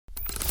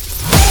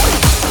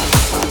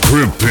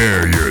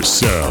Prepare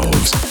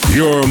yourselves.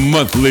 Your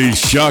monthly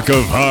shock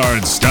of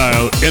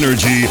hardstyle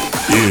energy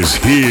is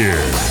here.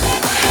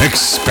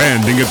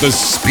 Expanding at the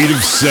speed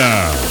of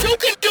sound. You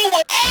can do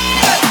it!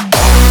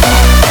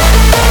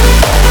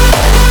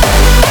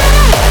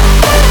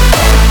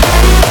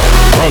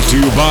 Brought to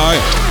you by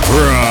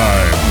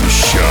Prime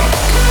Shock.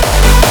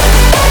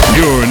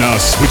 You're now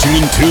switching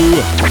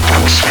into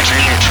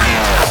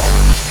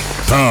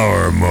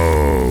Power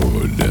Mode.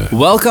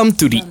 Welcome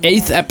to the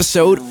 8th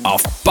episode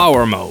of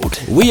Power Mode.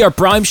 We are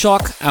Prime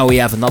Shock and we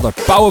have another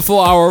powerful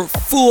hour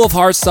full of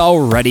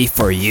hardstyle ready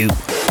for you.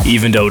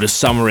 Even though the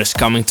summer is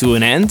coming to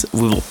an end,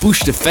 we will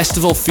push the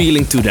festival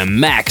feeling to the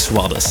max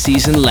while the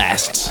season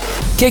lasts.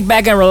 Kick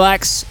back and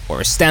relax,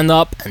 or stand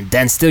up and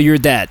dance till you're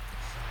dead.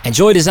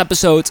 Enjoy this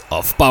episode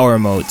of Power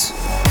Mode.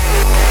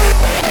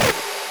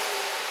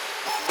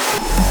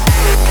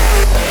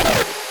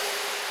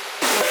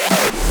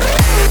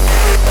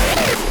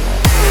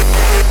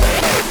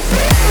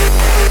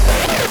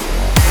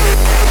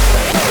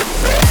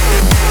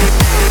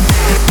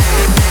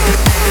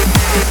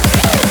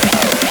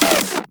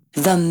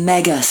 The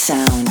Mega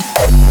Sound.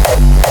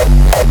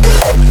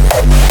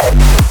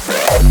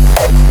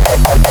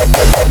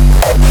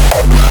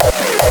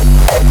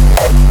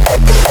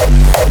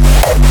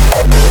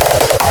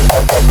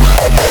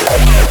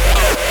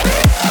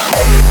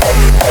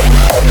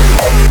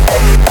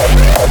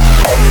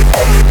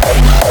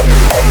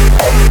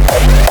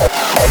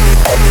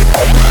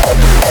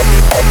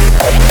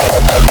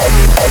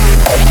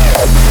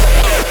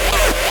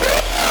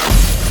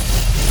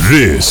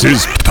 This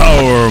is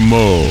Power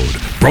Mode.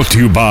 Brought to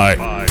you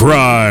by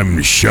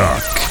Prime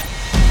Shock.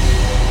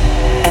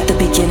 At the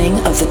beginning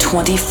of the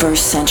 21st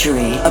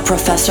century, a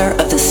professor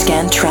of the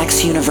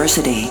Scantraxx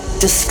University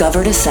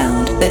discovered a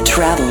sound that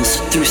travels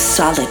through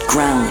solid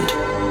ground.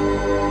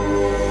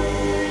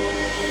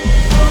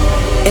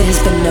 It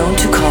has been known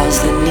to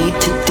cause the need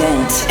to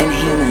dance in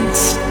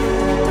humans.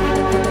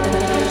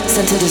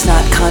 Since it is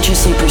not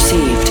consciously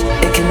perceived,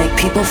 it can make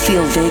people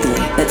feel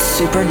vaguely that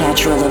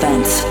supernatural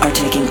events are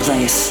taking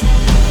place.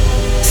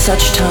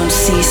 Such tones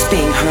cease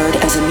being heard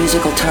as a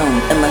musical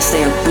tone unless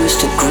they are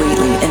boosted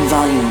greatly in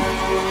volume.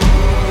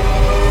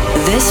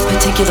 This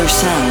particular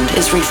sound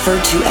is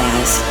referred to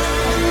as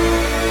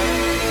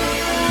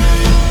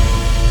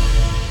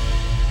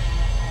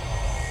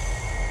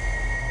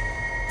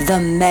the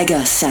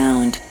Mega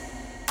Sound.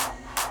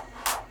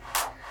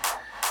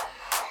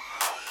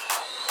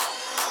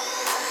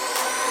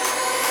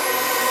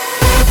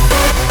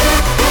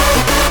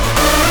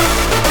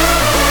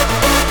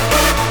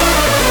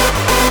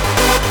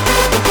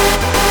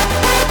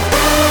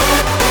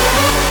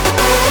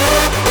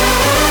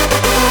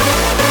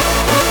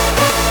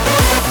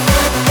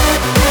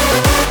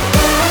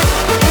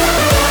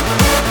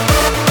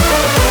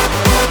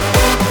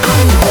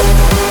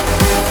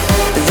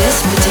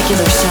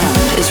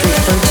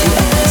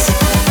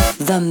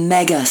 The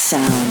Mega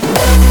Sound.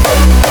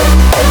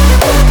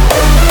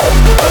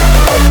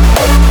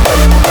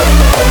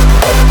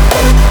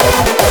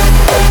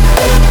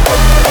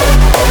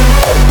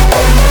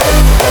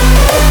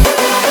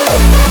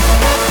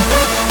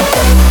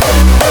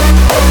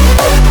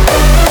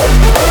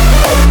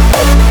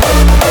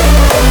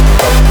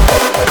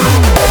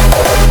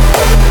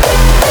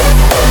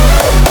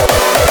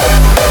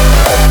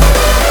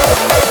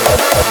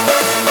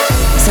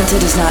 Since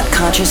it is not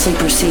consciously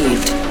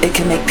perceived, it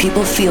can make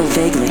people feel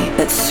vaguely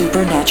that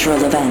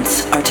supernatural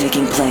events are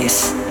taking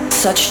place.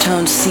 Such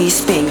tones cease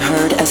being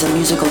heard as a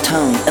musical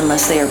tone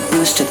unless they are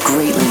boosted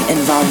greatly in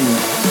volume.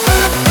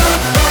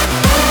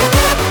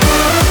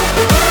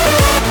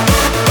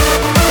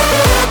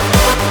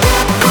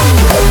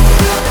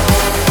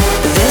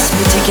 This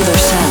particular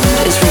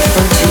sound is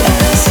referred to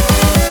as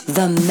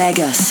the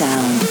Mega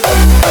Sound.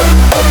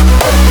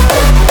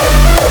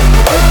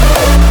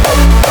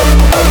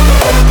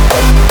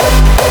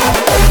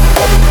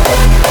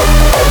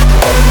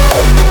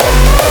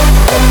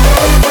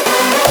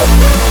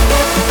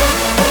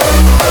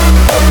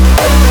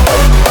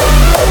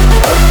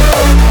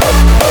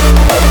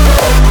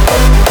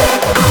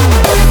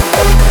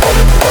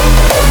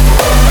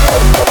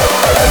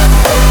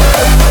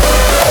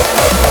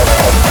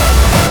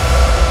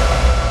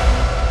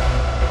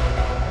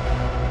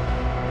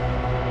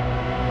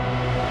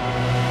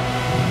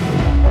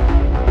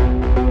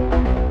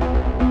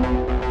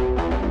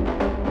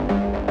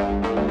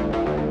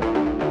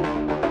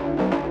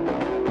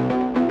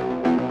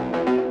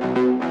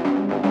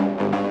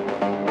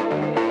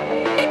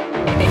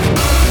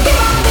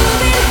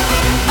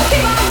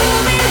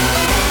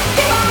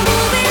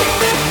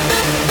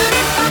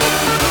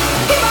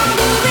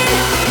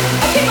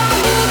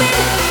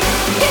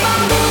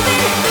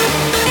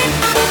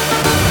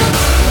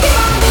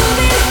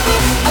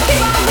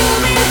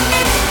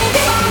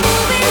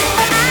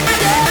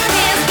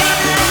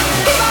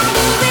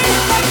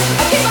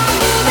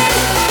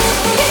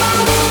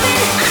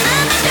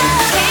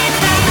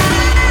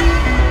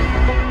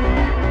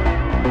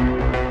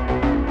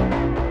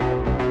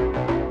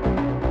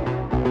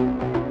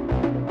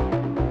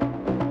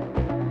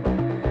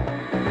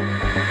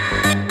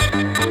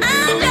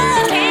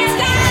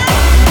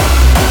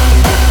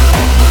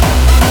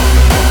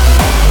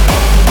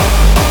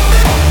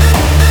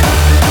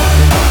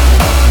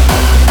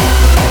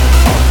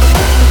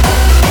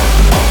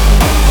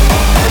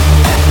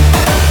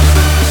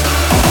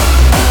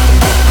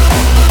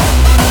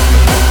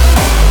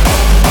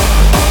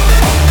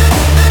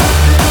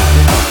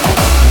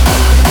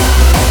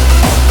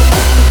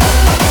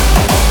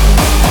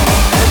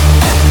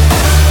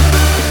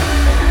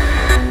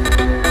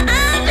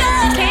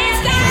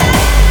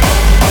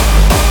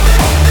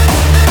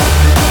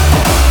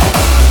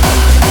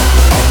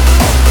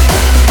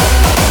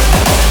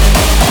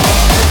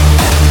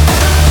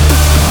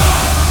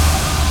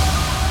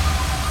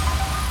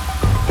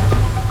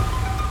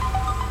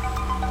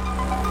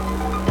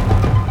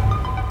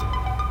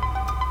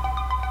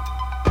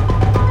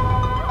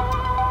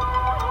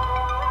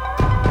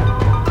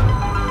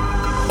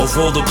 Of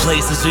all the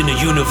places in the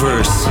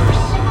universe,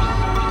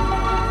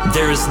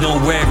 there is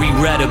nowhere we'd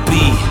rather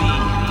be.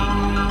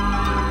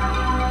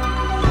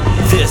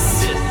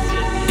 This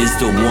is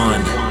the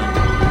one.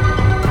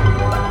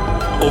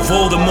 Of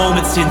all the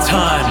moments in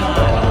time,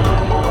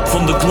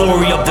 from the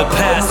glory of the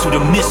past to the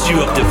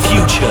mystery of the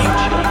future,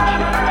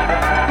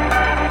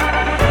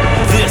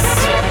 this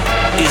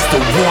is the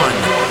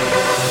one.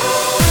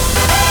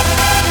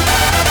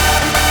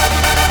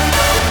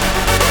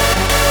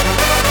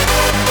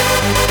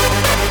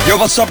 Yo,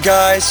 what's up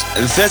guys?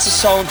 This is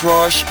Sound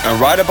Rush, and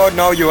right about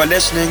now you are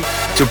listening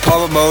to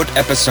Power Mode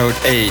Episode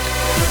 8.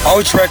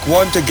 Our track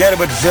 1 together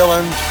with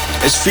Villain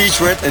is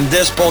featured in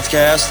this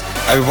podcast,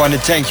 and we want to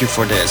thank you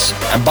for this.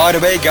 And by the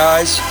way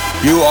guys,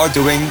 you are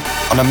doing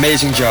an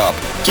amazing job.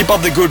 Keep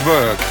up the good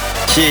work.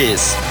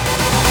 Cheers.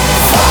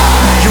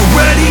 You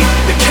ready?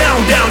 The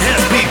countdown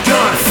has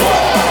begun.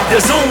 4.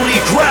 There's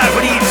only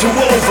gravity to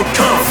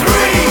overcome.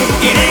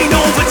 3. It ain't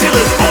over till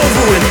it's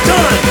over and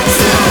done.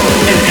 2.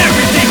 And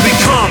everything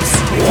becomes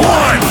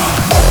 1.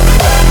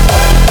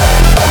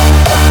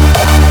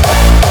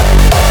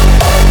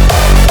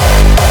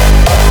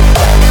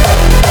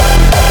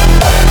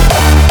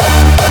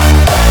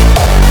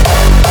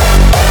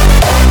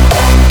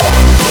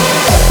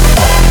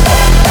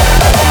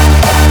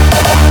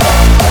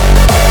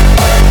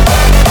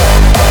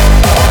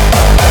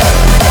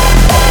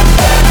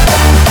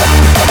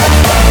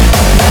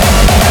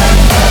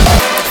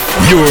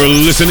 You're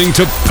listening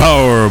to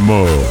Power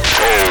Mode.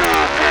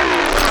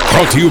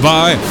 Brought to you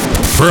by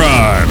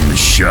Prime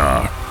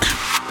Shock.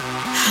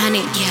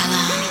 Honey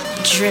yellow,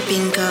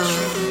 dripping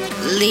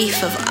gold,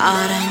 leaf of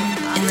autumn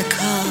in the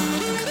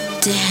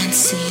cold,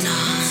 dancing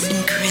on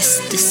in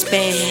crisp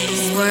despair,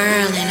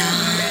 whirling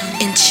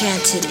on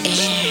enchanted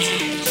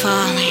air,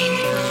 falling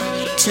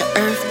to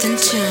earth and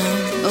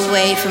tomb,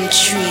 away from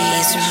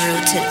trees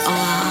rooted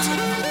on.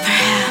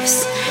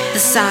 Perhaps the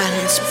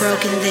silence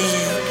broken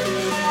then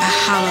by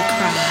hollow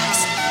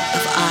cries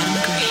of autumn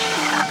green,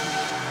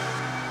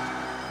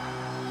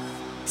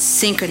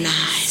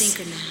 synchronized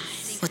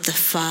with the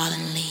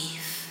fallen leaf.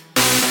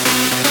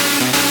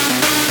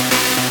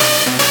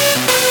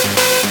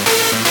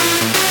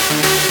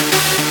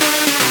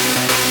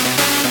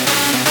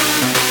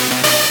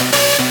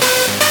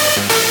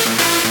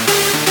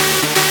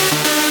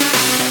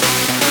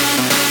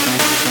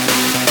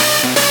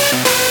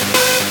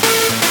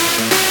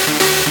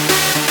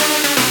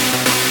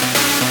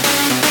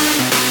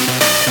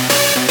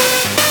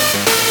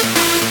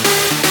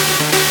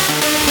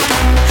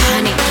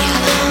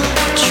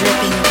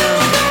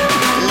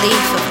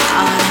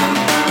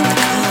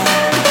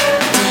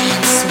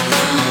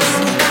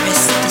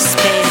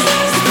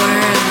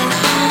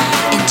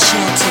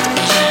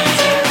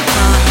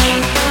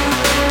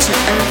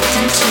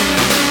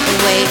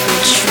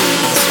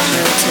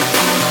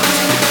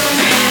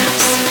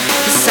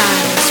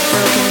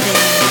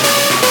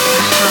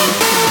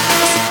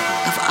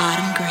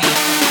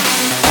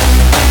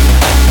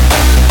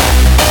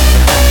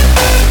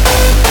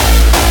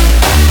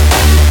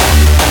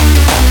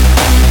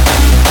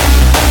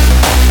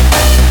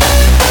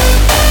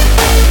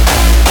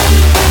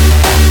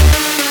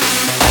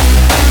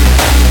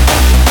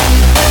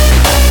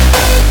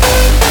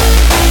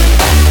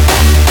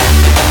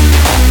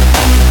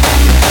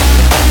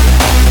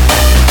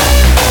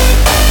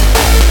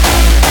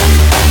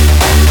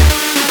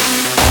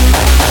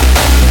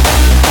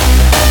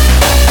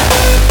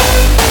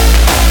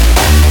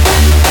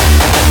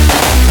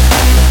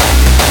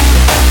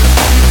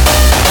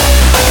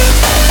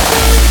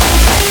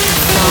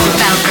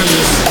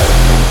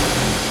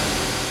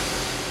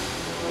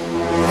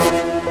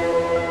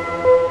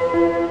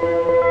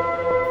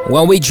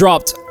 When we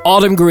dropped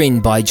Autumn Green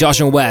by Josh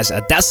and Wes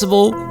at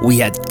Decibel, we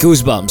had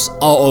goosebumps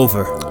all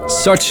over.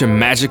 Such a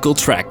magical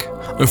track.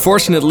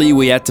 Unfortunately,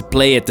 we had to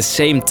play at the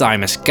same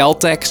time as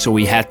Caltech, so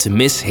we had to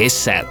miss his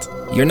set.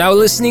 You're now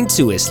listening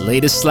to his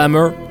latest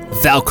slammer,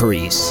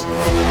 Valkyries.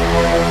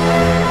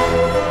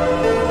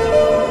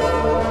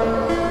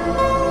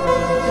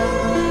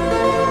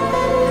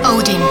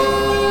 Odin,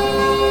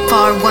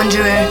 far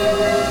wanderer,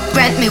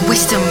 grant me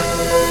wisdom,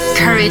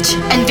 courage,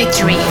 and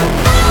victory.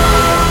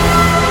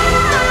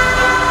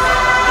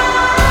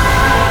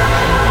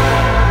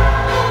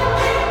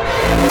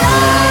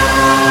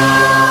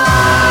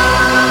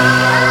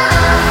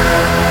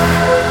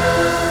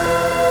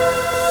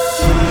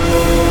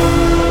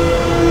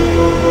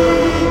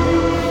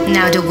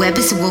 Now the web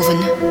is woven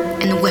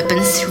and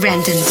weapons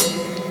rendered,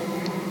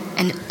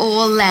 and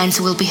all lands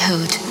will be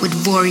held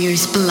with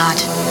warriors' blood.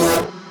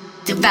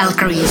 The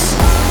Valkyries.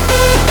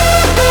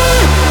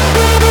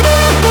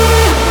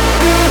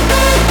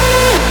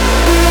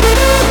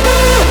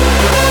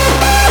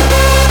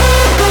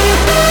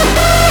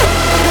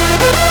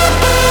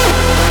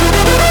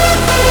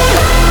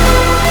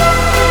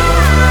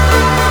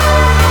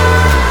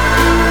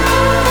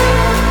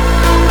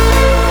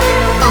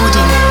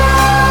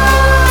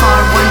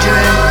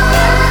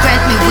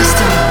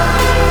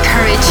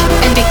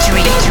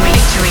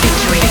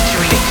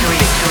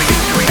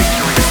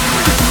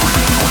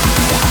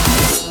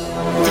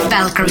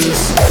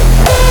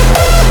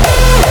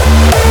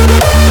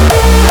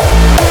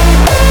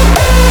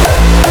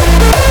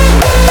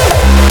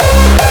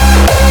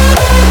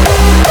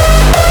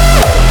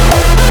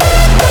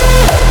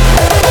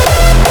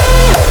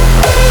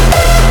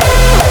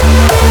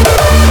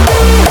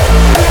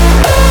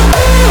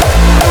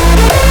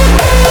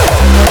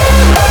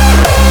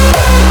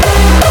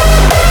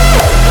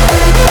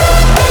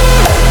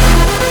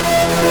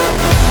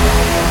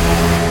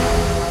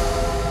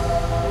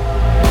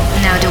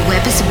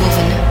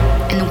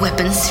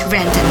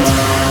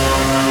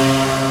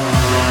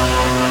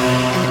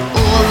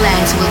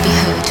 lands will be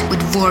hurt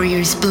with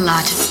warriors'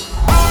 blood.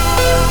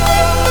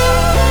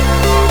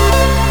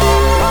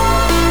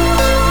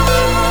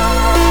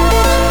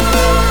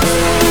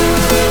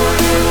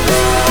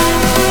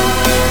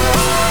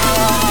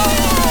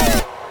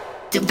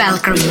 The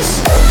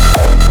Valkyries.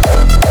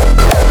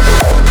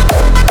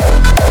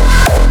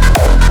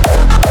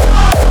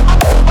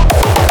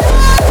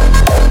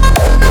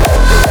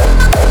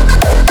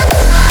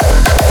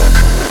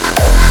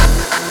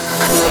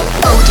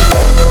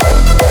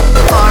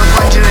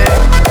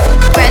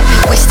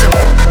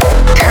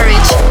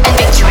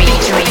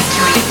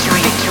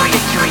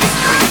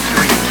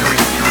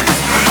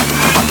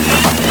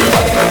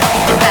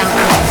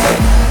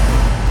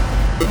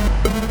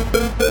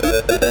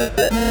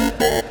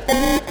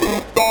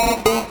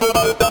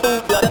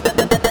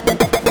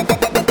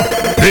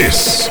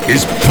 This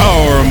is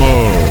Power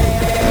Mode.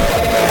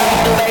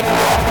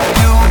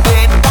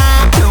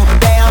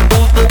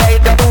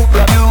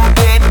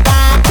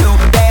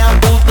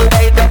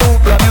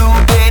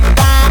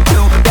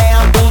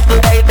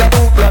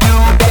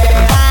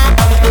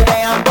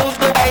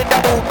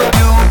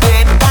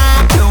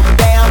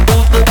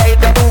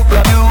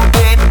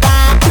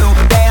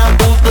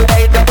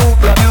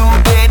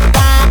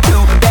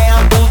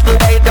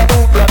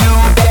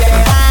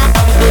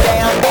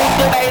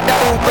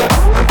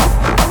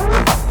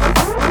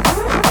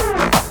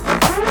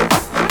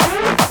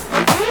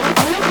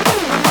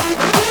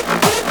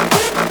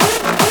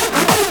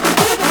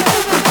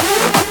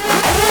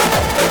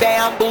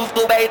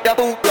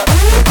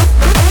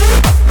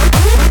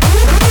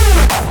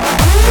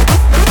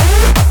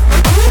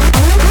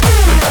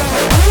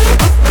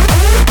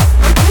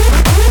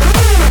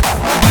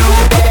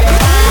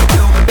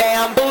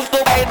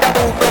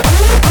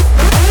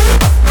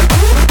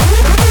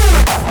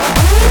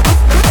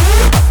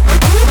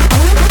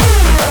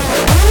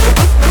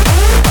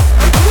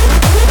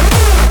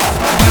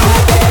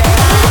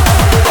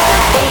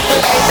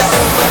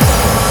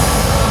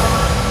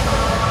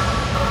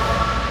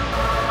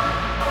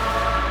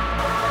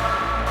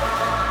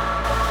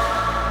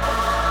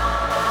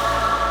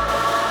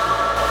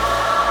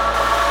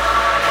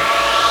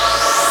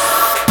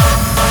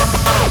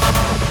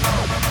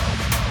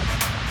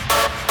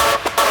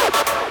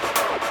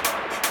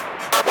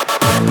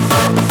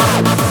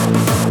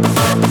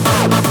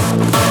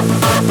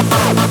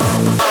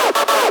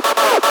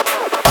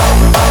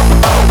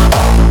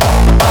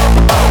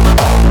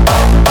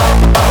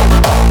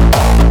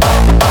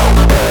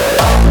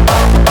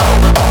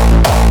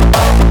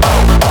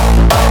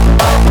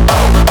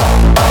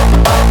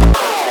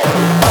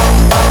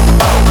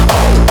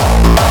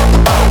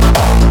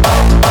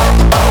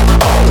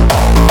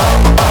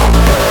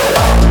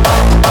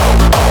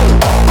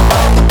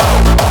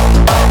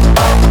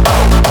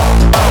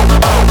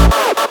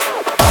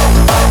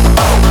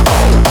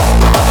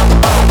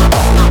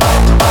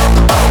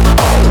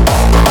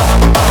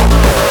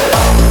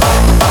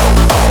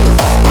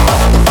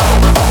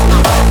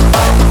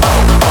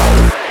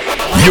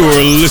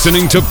 You're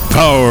listening to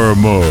Power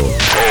Mode.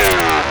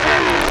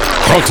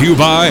 Brought to you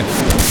by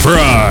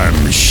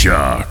Prime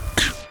Shock.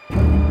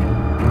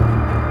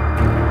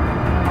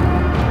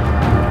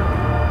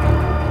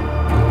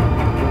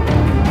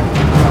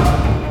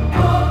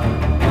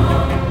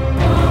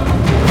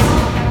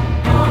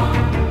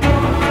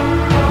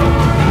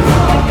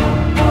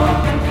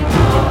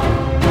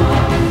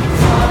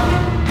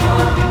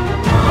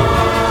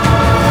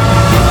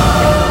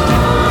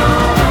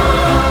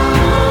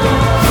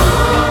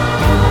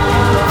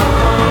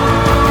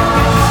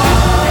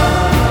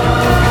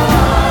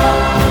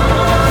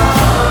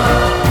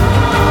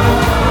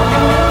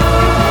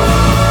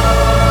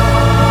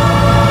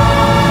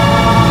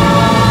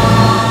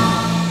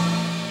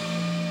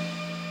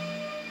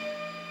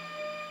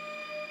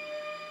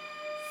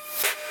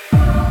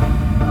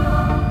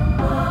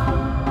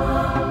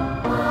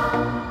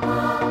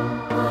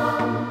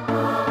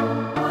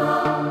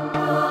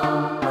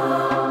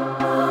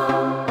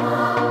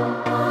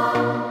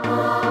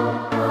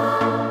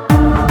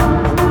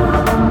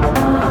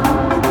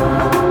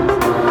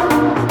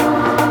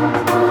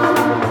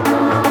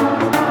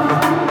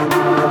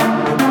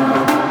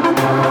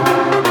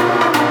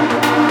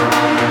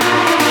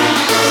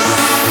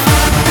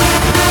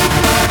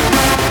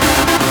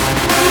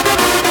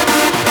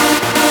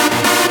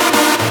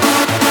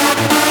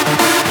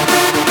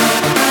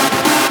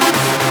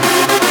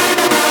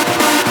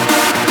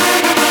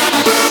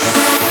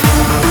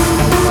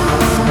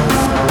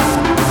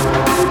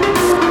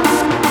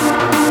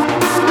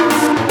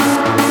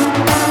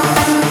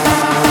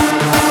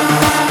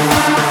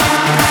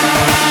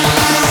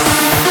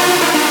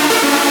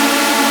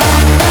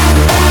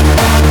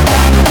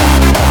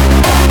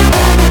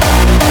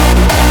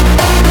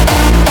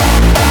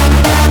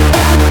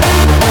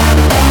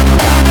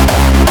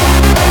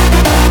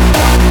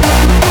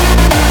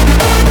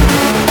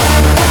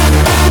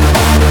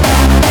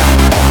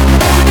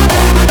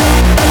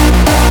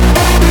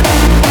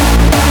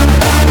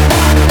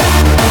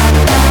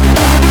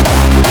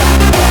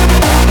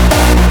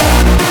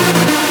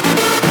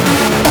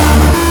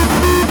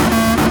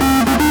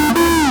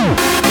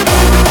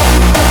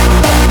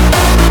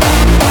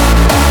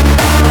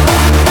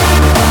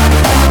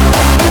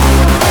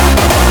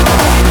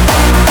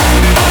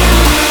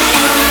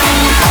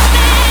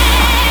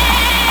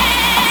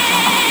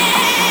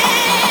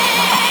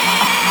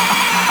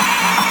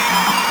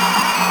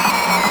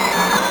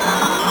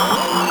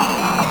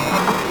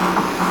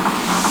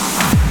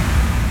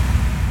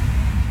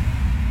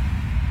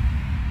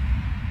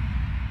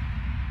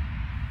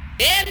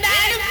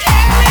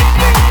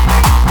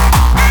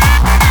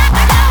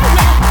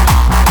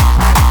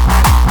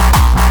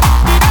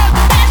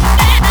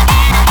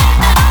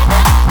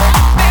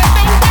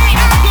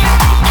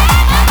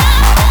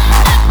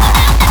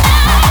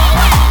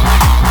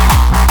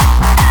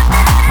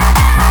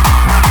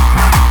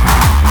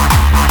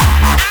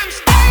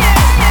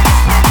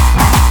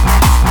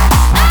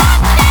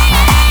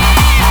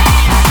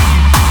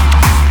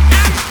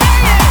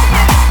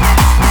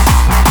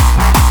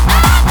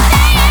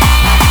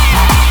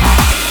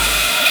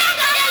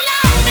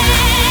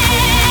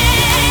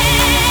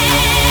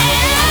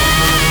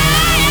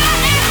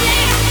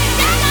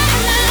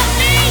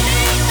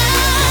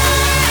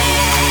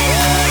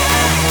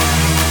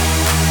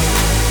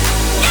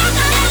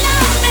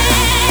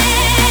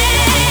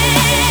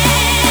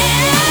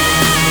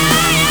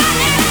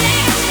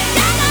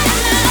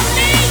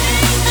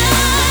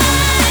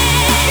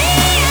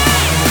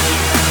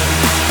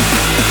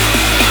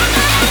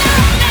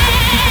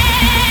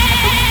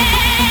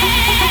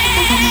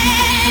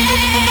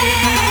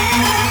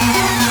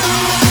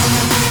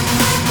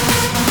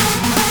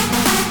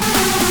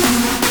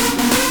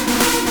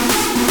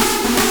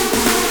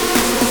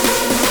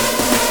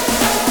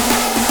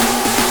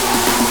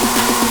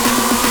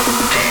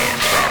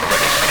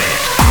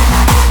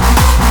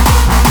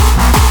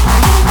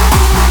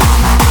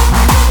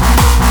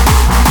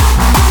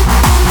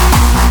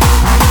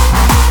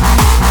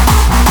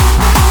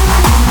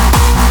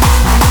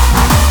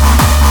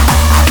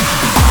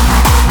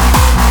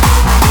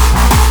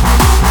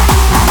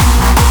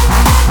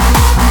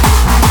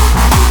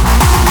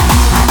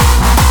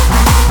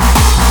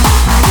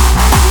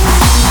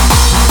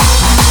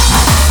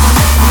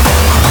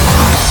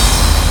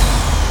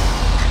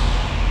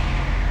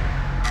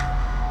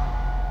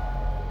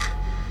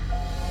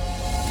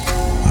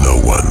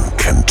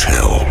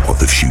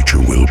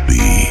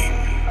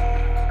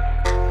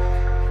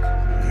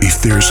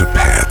 If there's a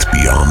path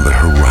beyond the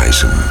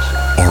horizon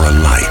or a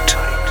light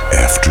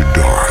after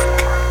dark,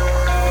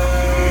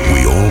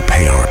 we all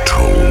pay our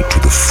toll to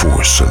the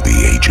force of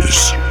the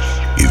ages,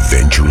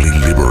 eventually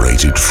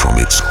liberated from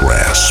its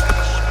grasp,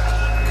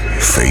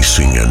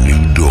 facing a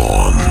new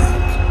dawn.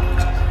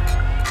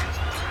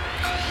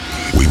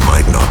 We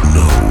might not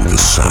know the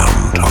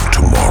sound of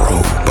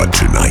tomorrow, but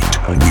tonight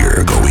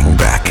we're going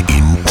back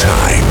in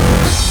time.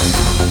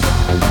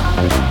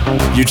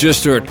 You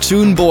just heard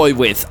Toon Boy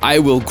with I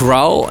Will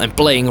Growl, and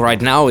playing right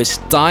now is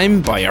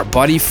Time by our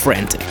buddy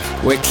Frantic.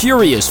 We're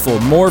curious for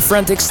more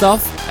Frantic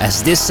stuff,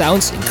 as this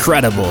sounds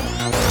incredible.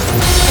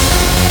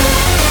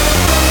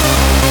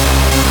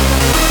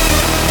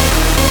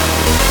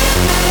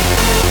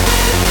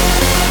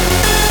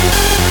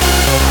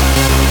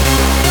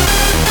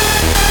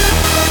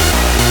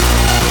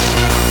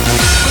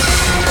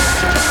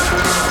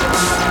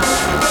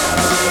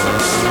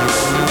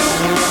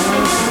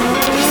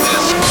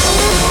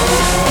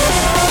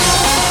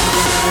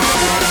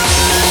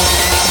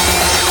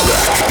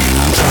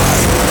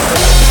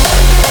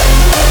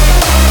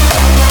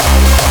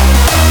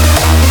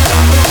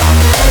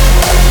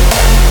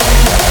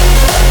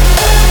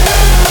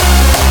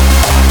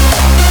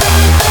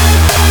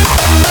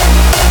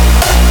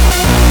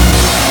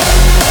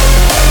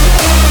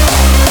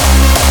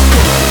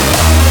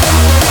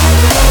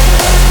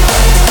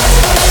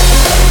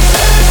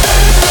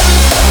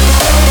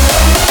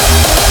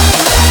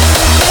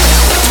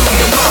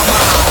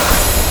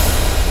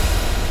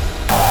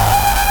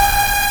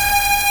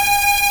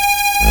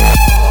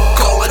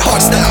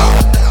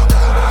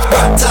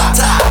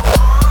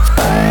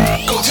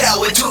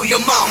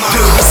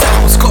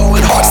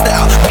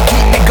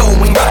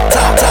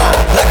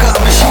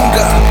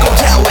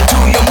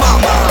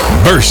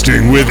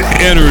 Bursting with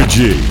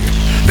energy.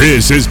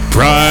 This is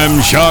Prime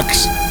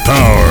Shock's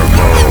Power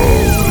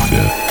Mode.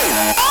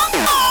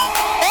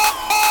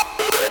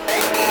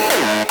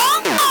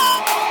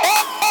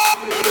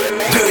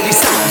 Dirty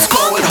sounds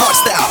going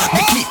hostile.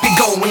 We keep it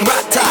going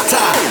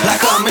rat-ta-ta.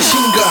 Like a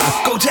machine gun,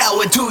 go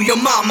tell it to your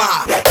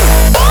mama.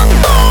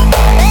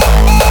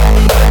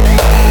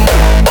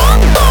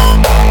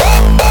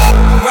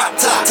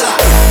 Rat-ta-ta.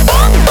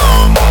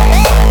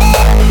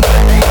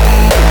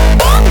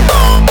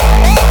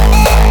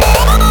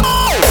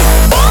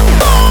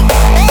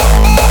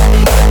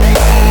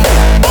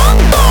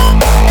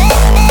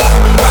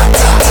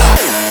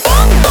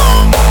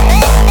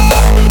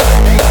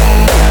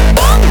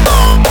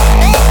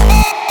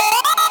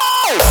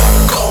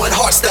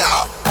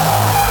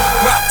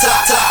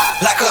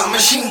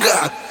 Machine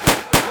gun,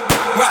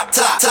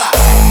 rat-ta-ta.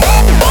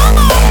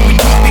 We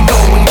keep it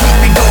going,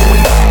 keep it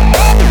going.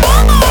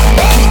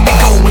 We keep it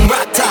going,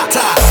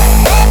 rat-ta-ta.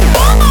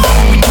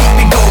 We keep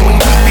it going,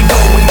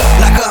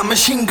 like a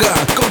machine gun.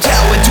 Go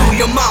tell it to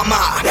your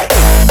mama.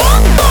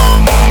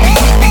 We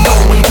keep it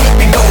going, keep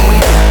it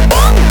going.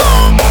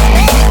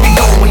 We keep it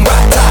going,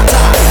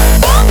 rat-ta-ta.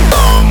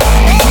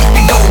 We keep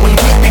it going,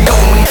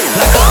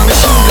 like a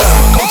machine gun.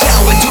 Go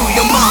tell it to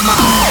your mama.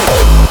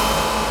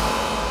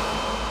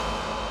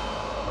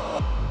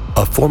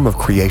 A form of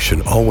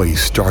creation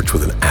always starts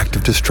with an act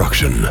of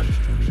destruction.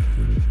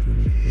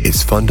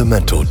 It's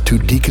fundamental to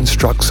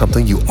deconstruct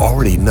something you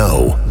already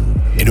know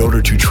in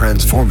order to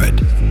transform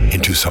it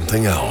into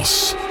something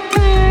else.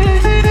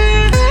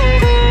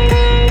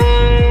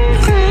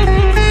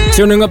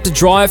 Turning up the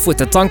drive with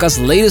Tatanka's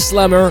latest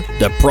slammer,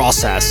 The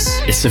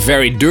Process. It's a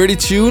very dirty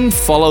tune,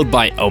 followed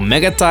by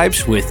Omega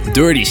Types with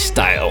Dirty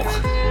Style.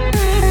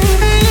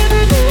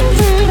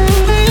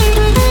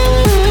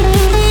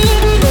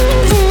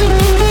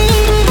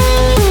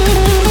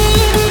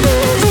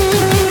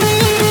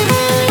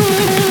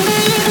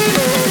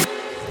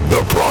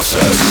 The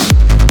Process.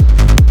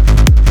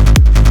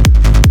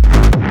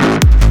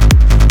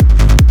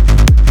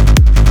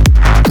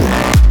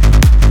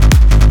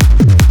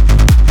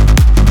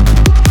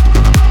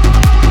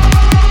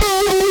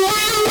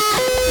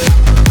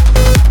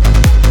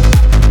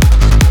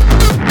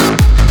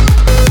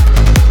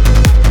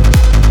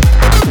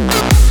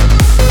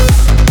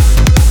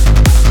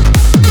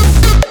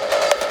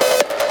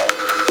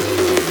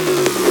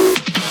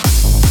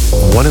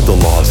 One of the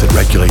laws that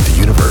regulate the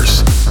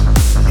universe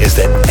is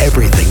that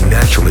everything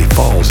naturally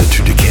falls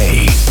into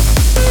decay,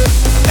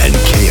 and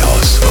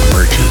chaos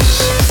emerges.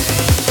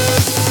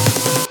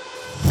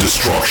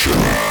 Destruction.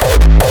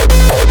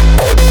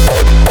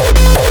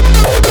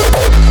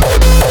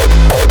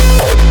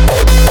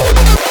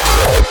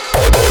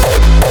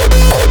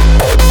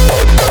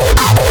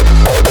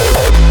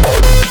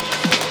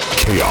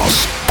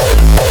 Chaos.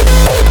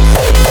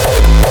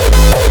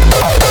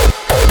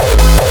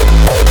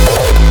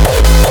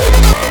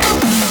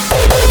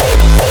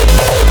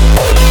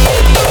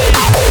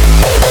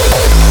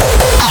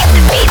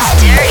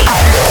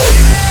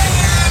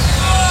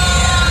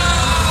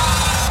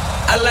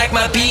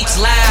 My beats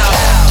loud,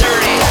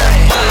 dirty,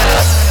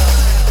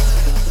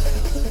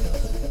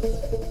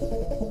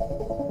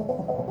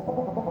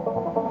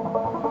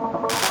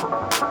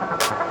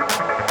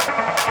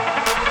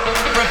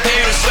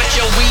 prepare to sweat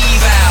your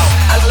weave out.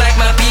 I like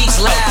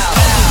loud.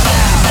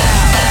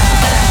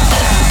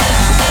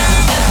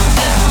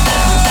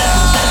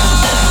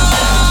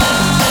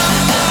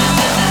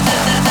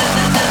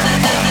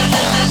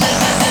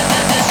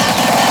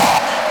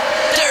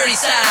 Dirty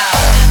South.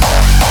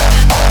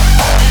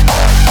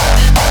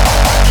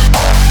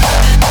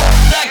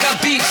 Like a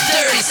beat's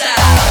Dirty South.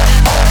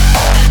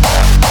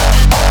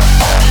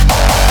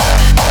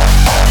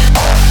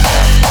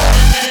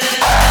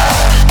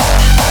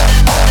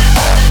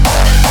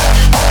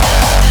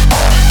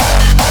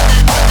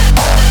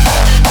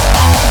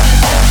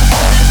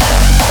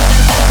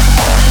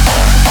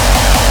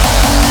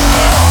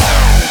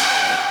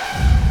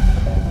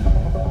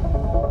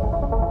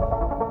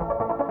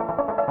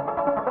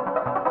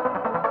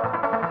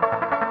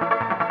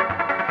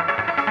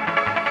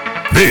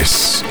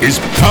 This is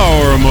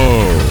Power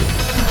Mode.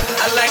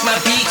 I like my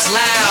beats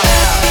loud.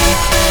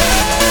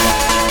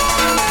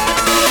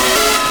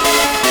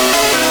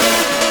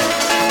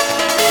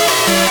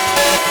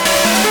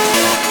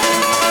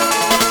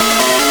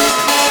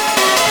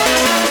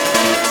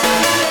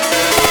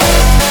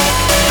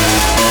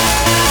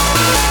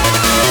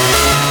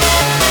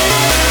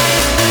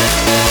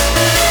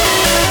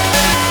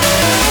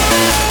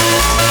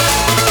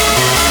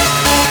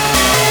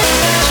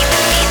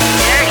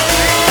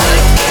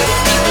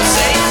 People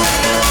say,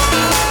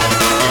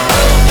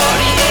 "Oh,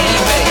 party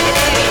anyway."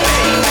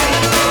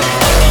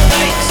 All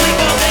night, sleep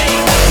all day.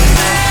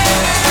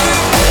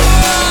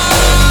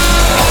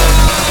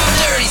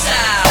 Dirty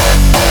South.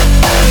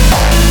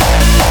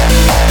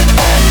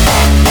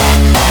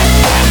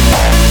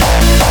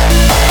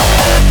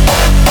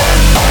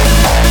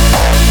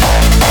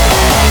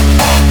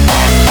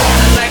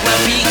 I like my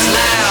beats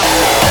loud.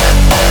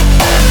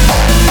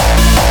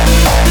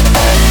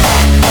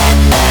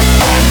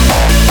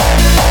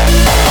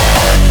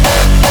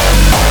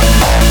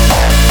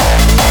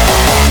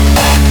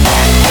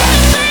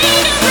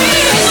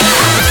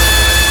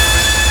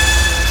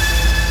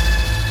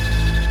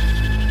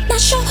 Not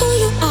sure who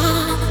you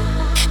are.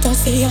 Don't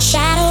see your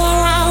shadow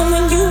around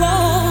when you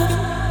walk.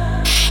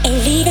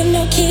 Ain't leaving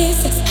no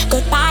kisses,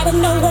 goodbye with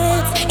no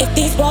words. If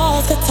these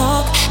walls could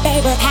talk, they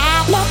would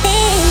have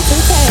nothing to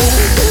tell.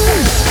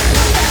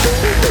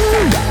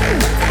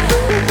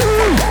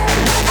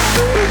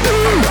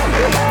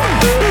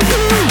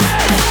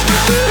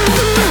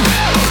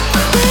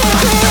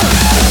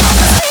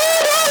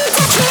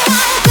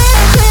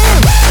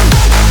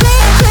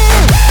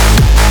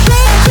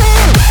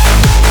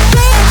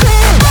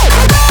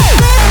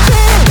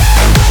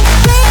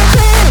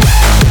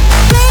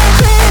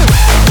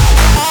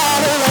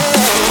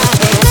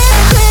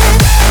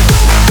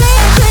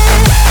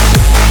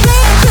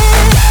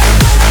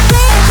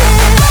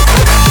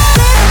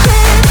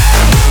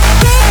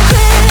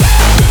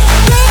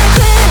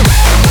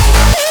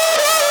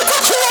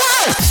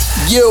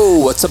 Yo,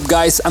 what's up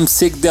guys, I'm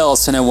Sick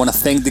Dels and I want to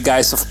thank the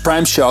guys of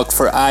Prime Shock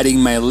for adding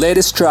my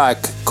latest track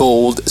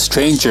called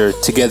Stranger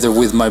together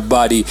with my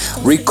buddy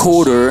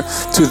Recorder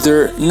to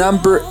their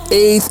number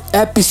 8th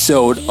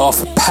episode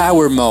of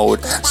Power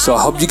Mode. So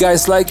I hope you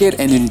guys like it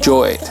and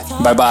enjoy it.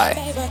 Bye bye.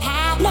 They would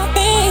have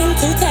nothing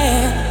to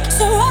tell.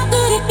 So what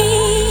could it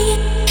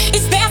be?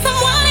 Is there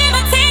someone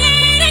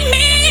imitating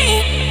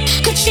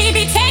me? Could she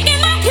be taking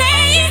my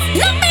place?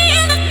 Look me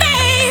in the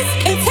face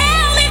and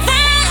tell me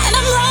that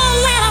I'm wrong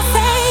when I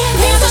say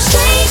there's a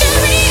stranger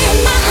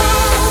in my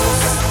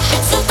house.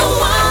 It took a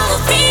while to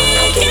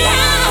figure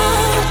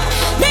out.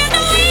 There's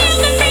no reason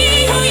to be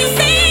who you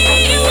say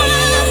you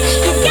are.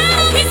 You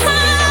gotta be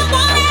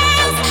someone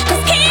else,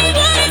 'cause he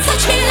wouldn't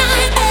touch me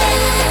like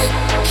that.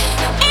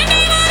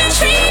 Anyone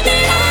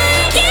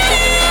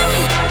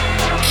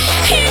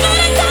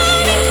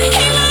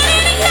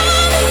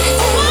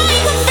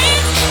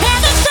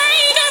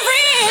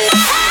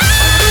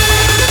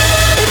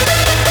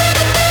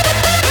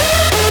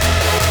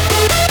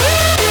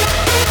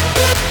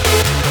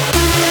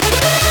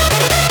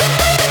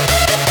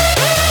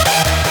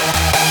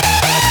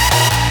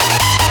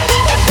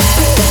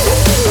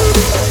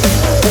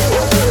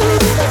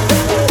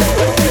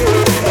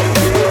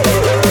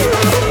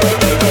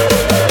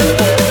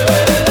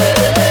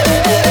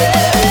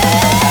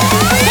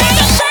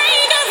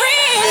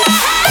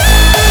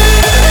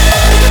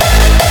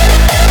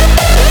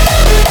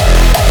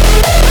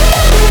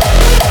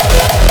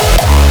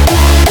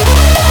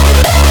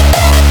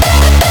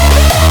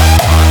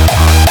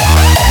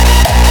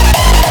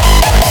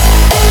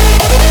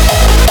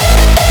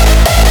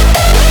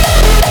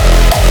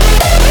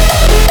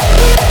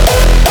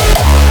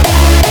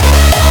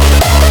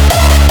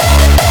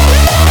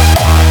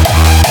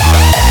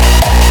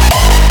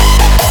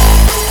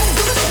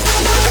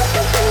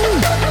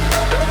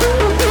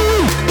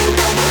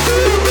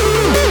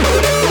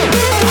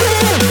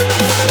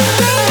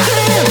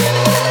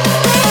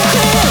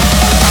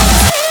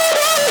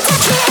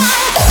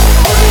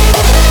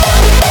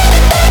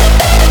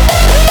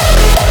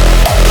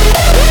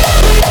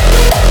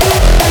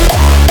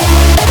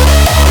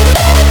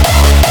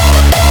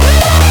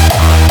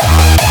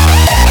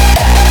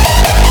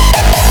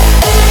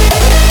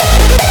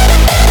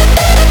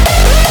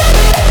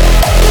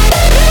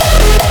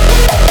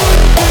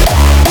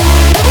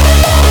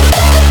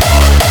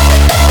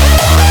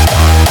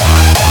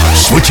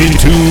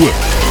into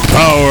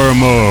Power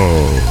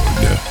Mode.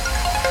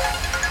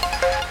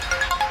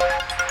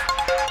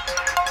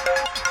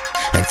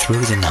 And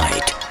through the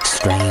night,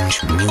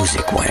 strange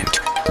music went.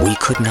 We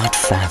could not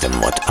fathom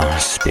what our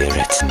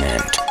spirits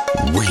meant.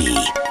 We,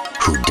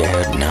 who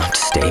dared not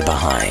stay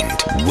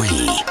behind.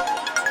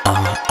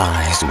 Our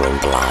eyes were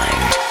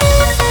blind.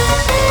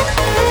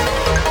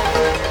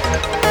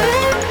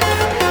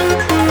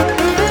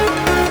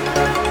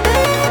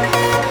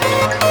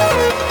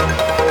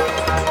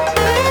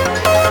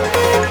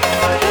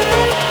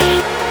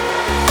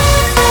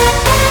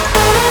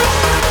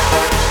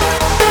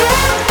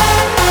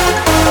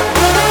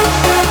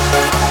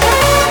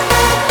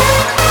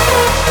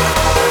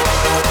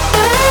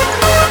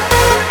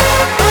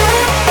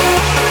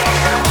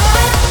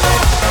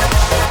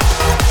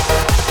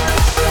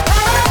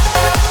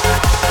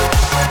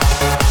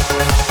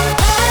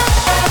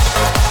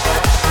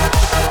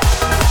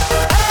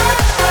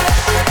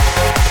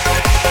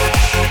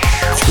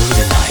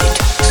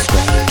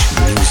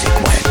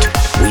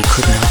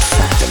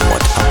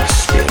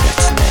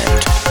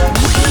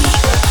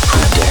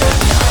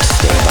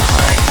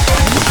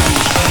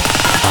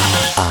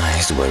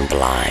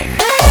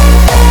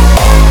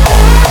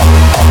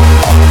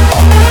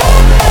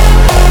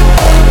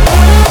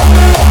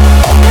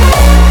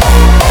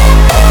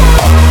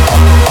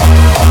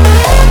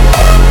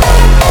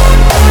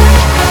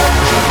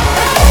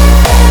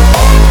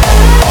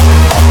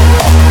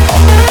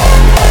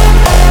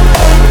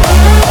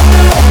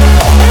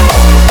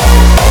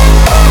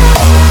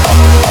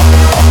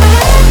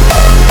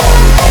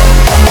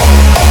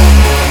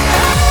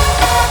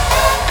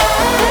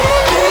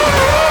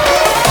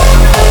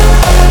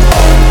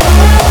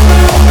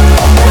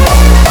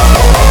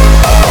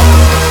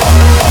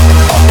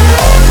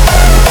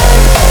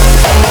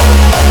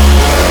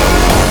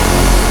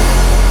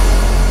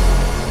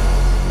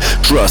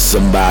 Trust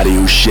somebody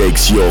who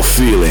shakes your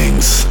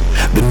feelings.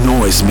 The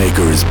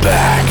noisemaker is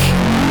back.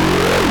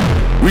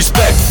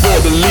 Respect for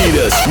the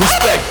leaders,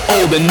 respect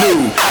old and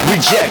new.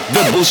 Reject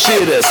the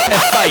bullshitters and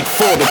fight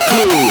for the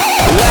clue.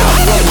 Loud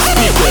from the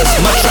speakers,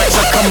 my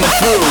tracks are coming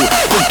through.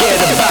 Forget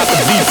about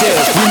the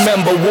details,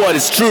 remember what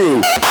is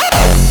true.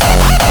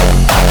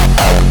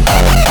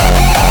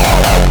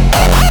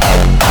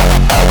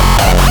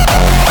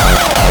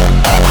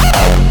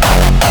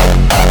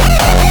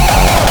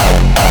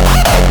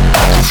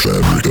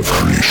 Fabric of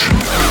creation.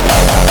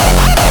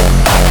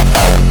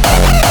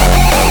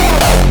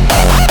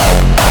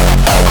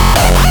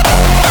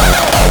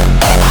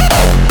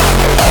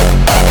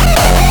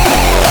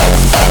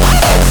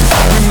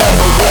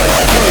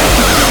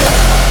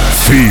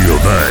 Feel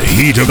the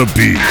heat of the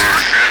beat.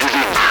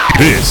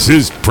 This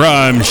is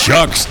Prime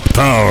Shock's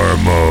Power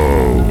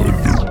Mode.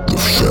 The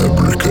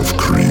fabric of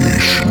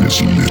creation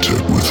is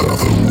littered with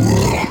other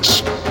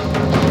worlds.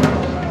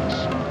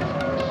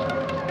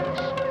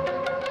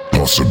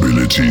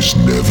 Possibilities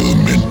never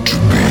meant to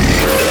be.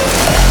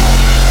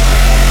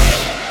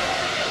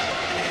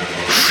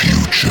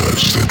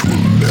 Futures that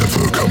will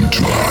never come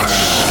to us.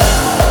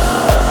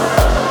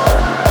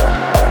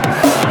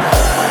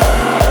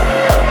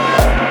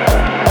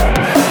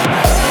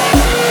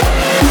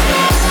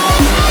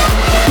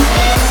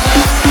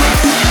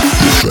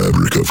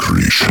 Fabric of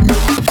creation.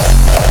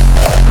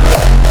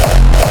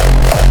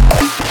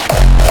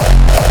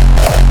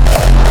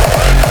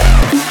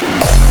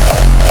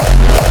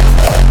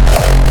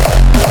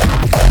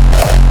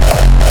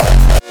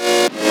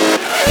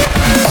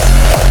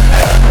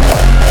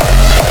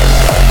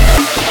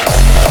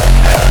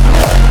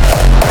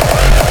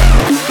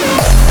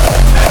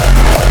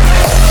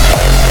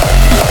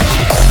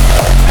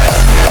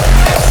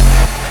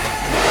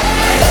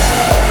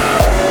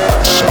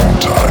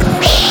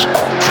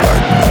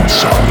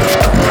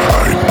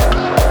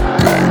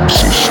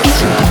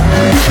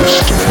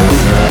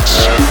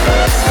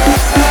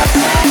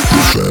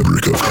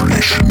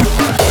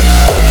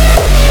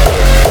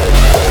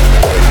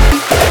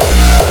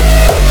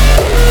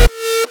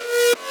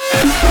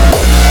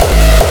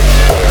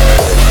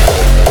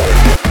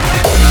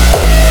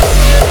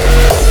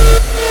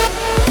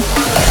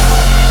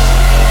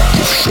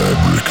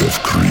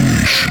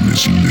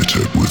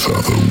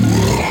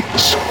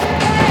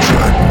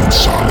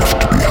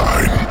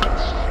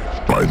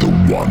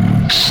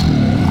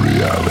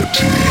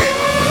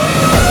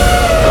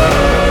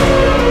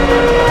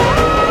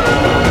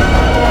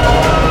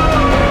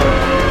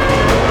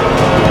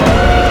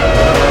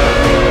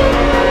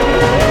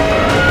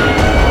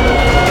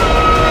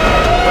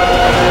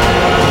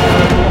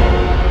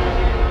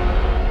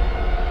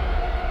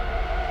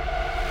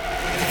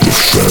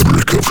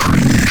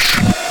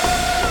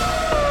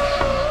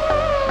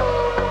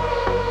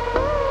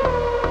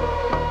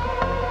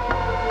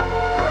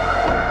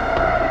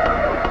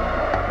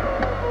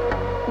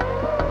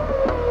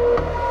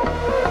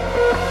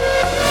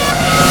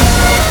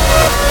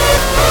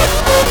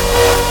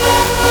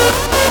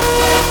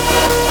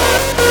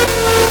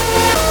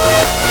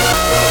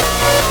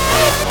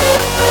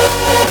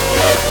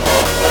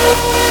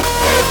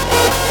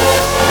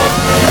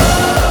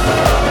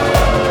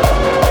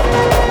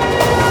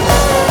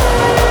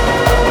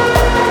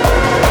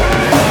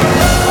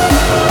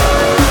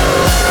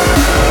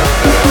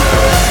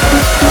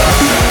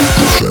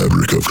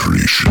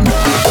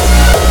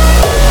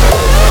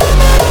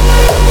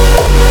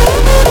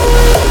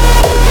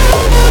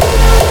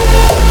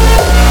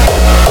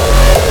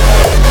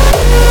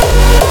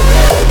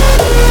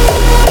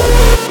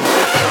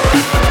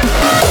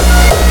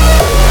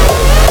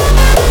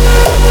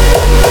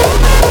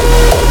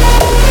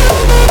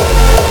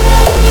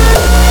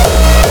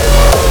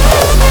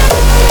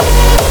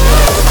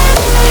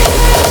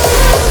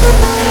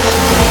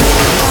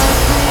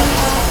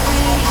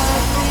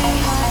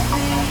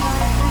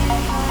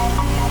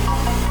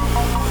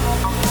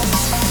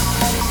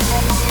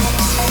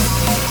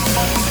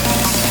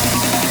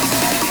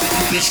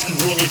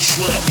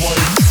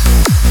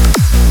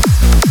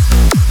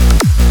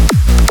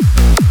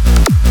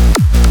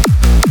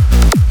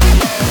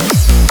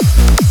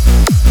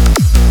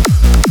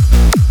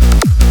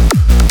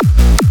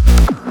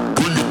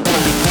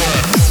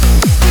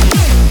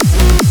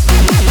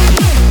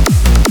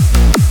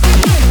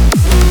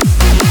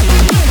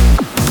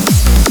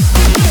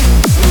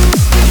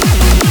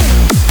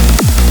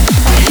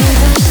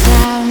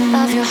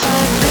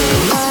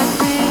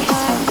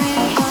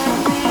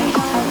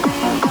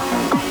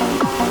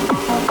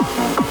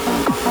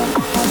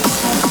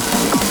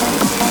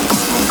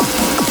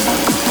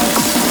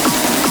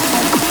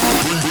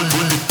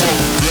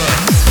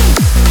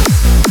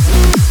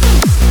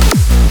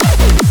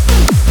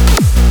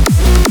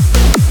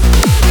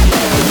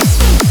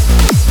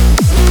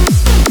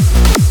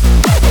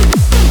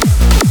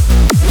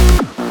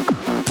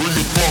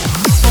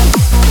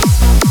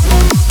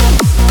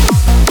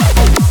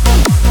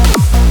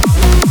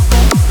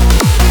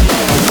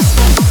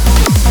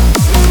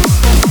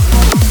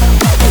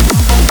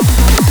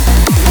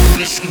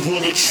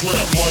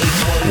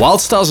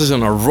 Wildstylez is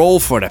on a roll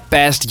for the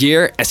past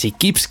year as he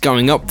keeps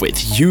coming up with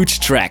huge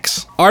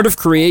tracks. Art of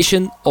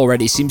Creation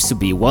already seems to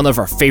be one of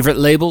our favorite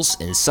labels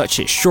in such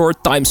a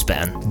short time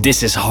span.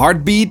 This is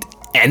Heartbeat.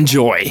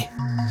 Enjoy.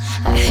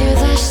 I hear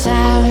the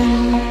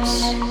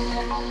sounds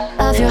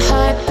of your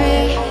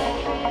heartbeat.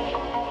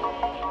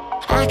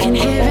 I can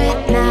hear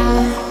it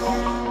now.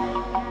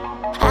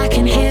 I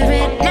can hear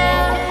it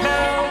now.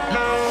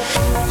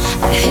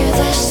 I hear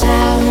the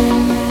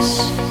sounds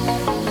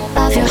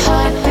of your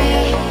heartbeat.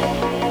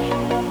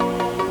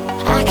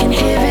 I can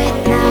hear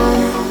it now.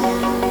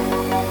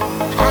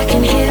 I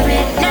can hear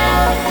it now.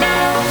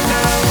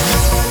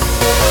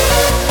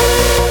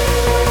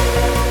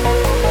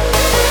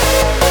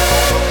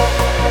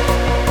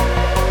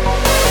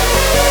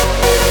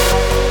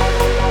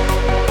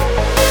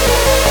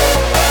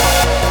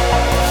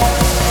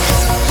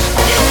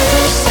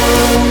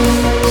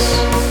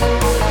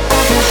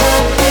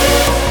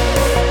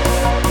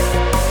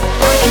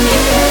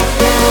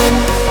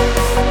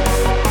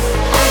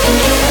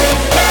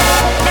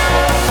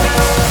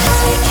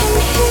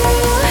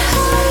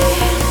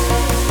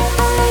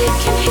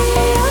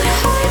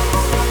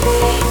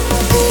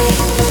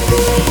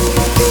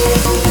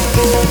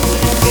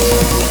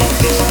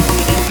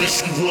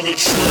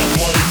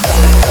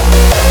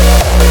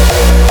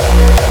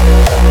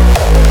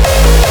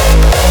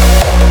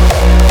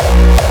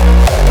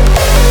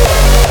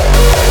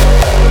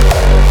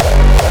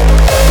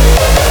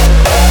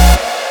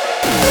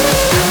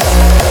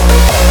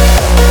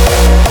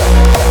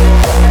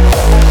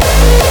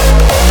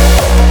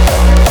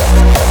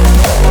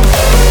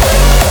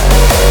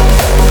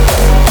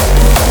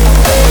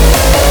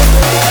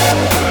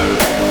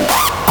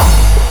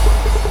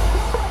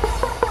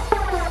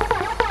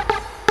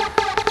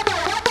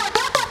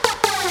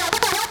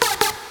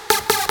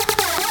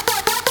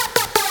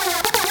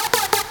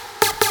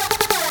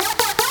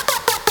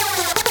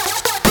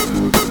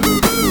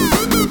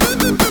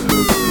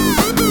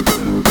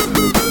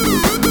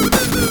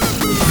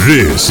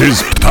 This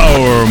is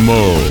Power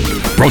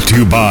Mode, brought to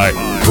you by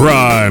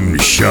Prime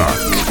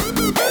Shock.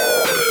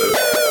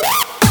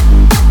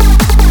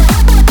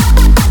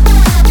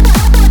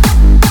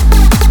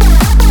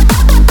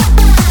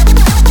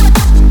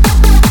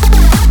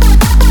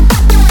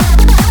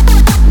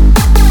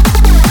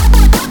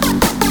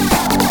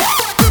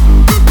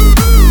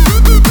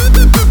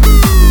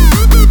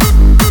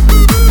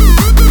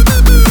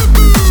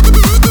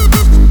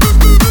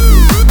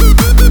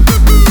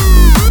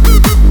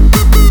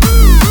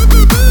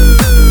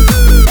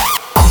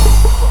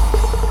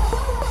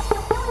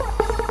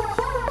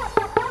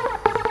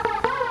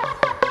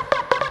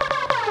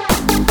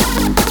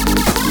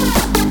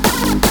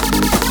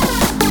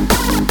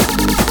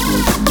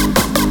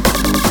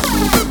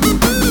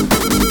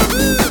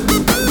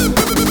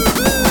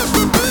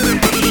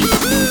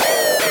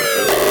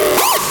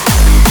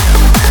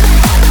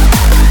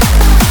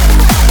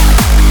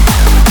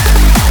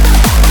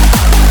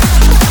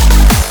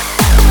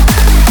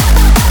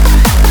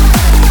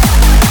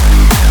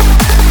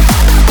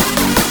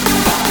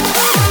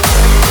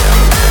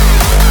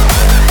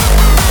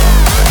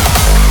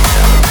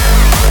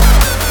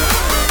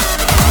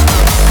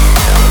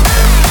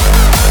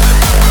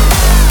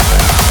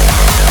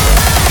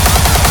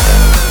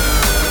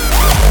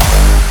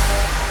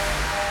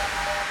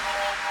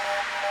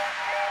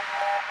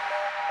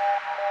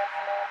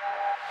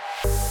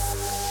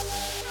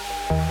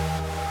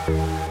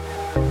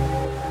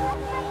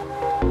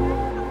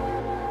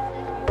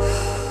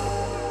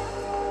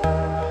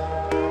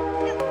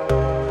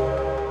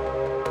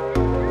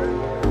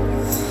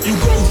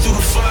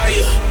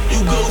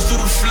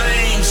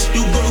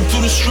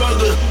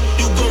 struggle,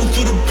 you go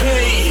through the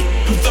pain.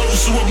 But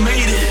those who have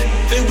made it,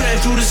 they ran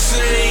through the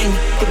same.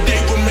 But they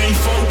remain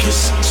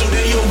focused, so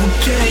they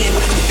overcame.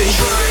 They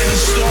trying to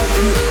stop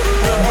you,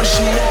 now brush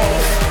them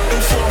off.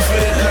 Don't fall for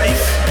that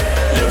life,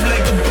 live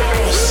like a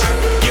boss.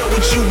 Get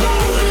what you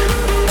want,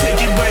 take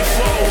it by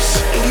force.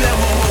 You'll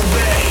never hold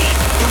back,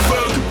 the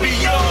world could be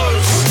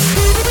yours.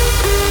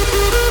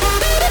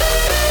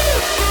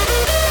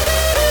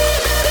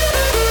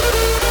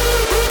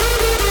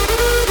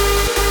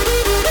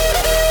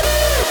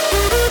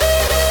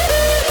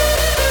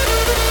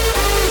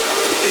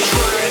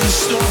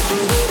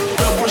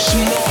 Don't brush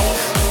them off.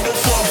 Don't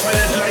fall for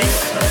that life.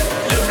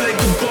 Live like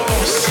a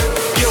boss.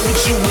 Get what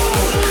you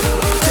want.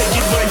 Take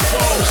it by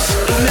force.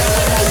 Don't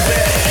ever hold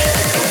back.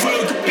 The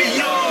world could be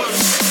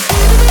yours.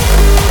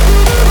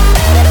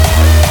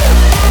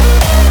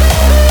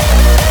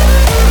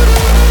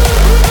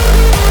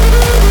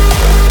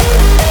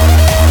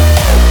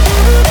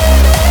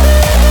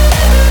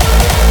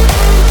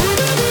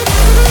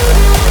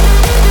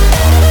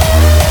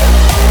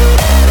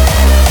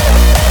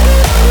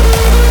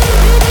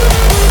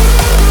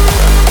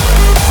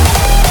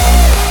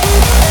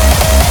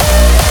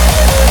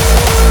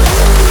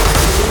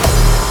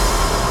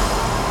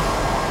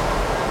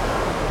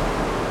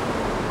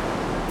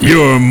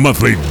 Your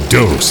monthly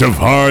dose of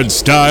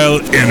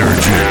hardstyle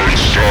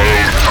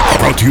energy.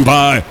 Brought to you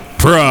by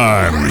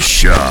Prime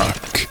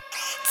Shock.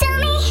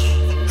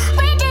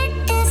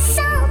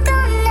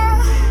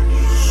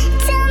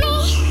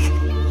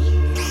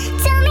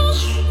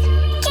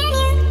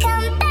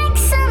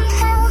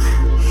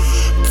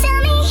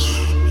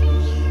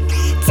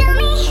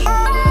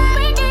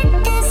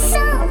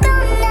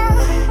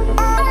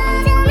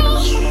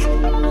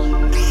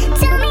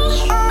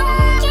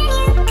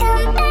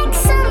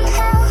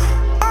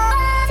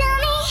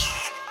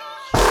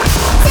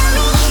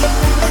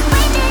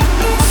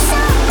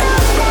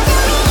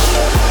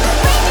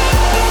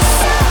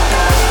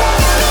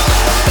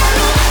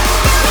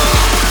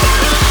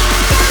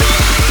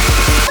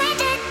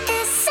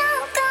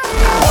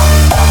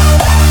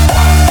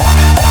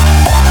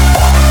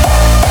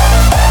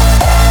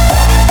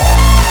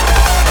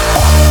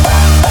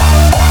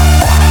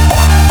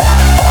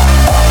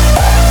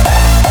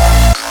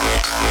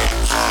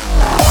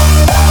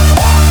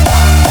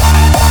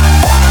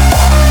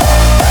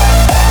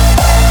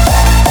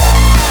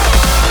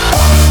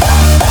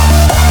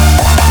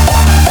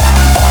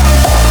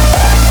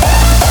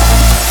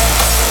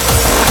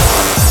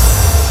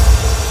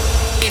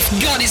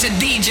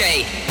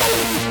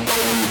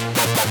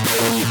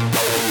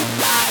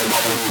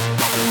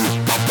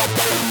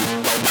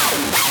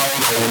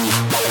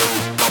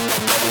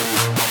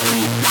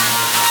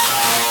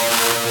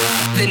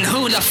 Then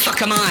who the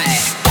fuck am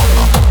I?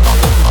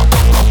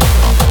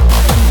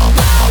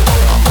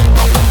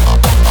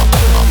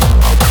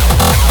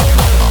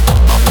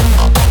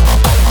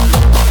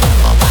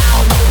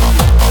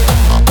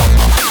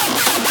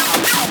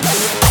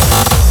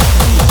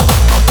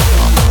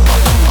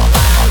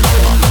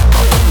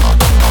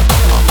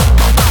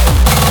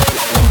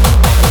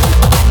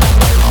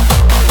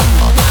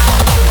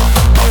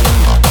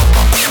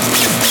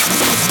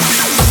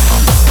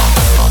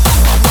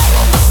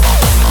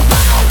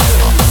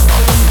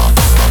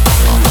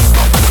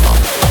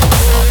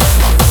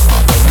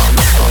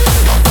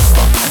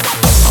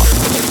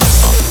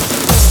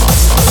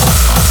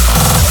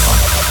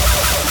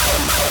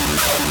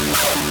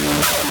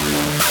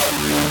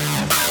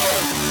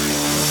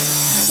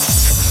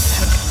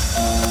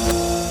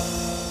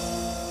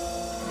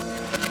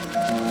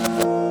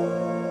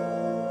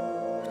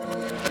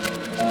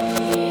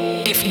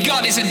 If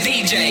God is a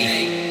DJ,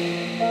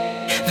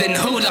 then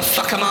who the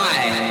fuck am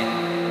I?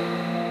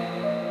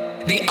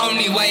 The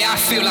only way I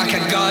feel like a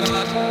god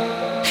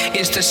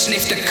is to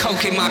sniff the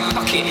coke in my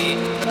pocket.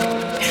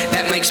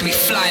 That makes me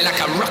fly like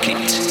a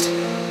rocket.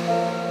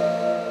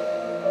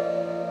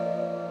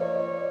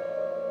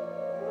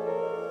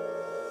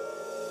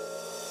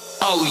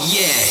 Oh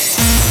yeah.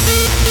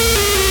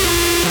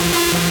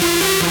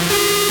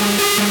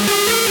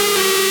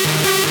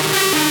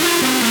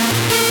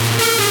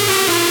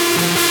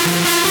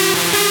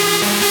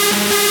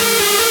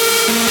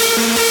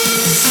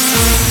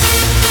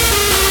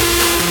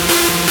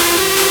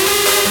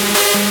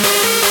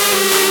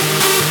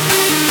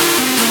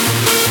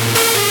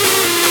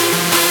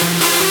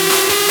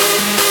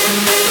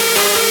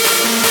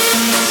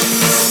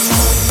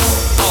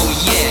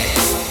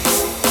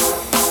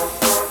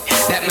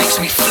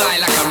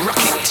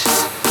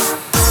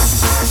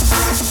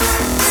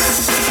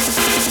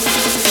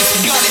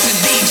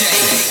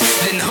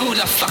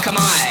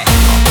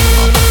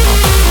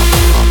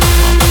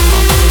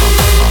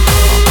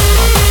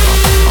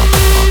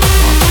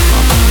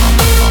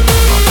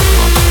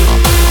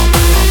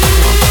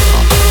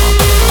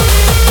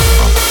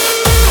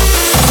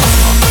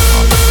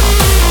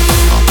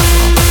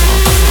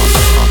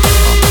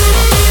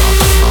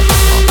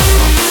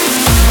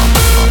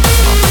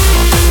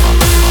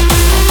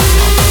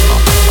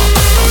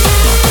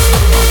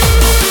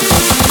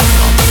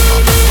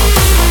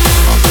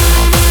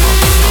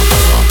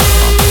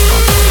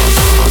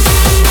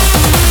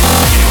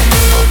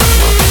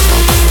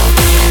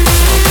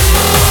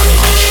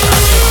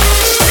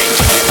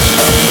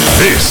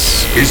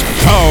 is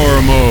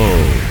Power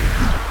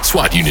Mode.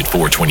 SWAT Unit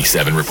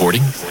 427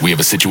 reporting. We have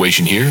a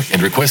situation here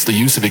and request the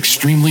use of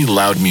extremely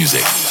loud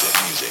music.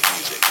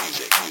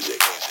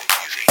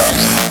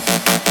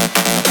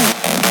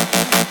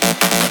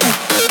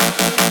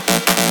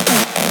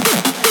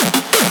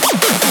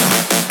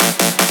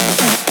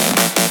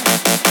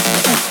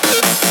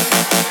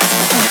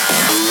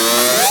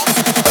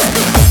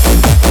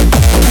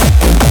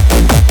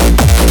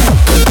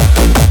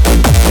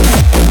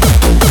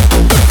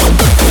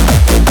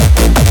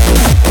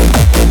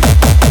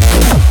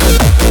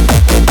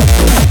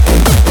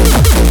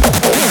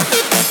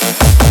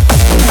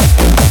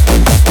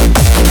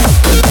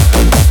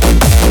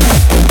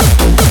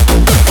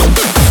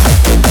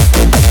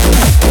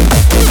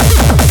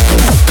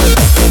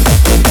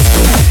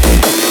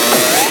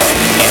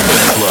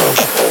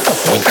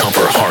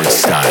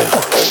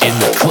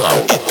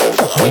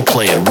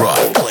 rough.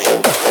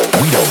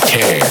 We don't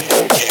care,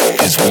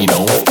 cause we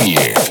don't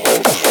fear.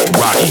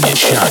 Rocking and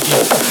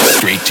shocking,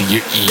 straight to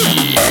your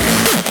ear.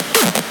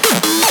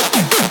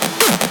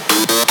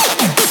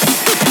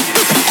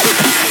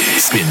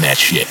 Spin that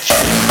shit.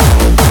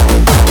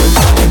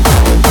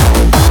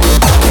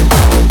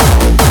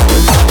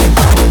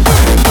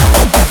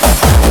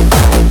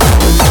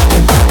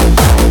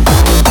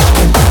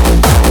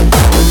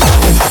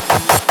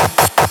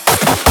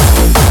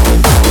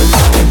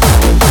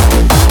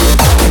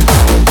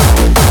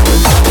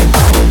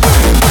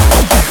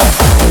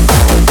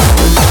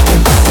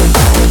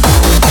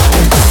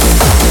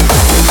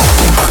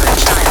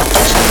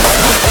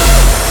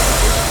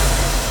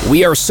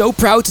 We are so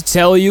proud to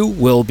tell you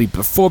we'll be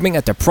performing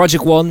at the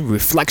Project One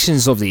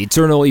Reflections of the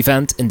Eternal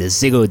event in the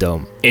Ziggo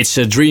Dome. It's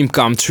a dream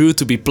come true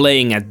to be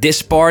playing at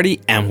this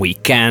party, and we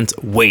can't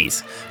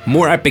wait.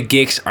 More epic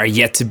gigs are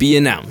yet to be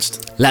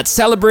announced. Let's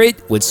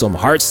celebrate with some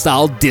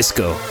hardstyle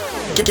disco.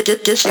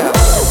 Disco.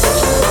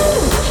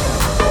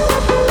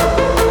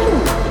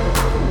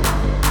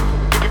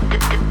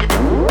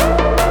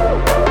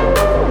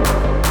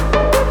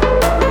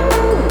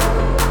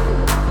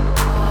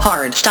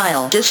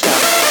 Hardstyle disco.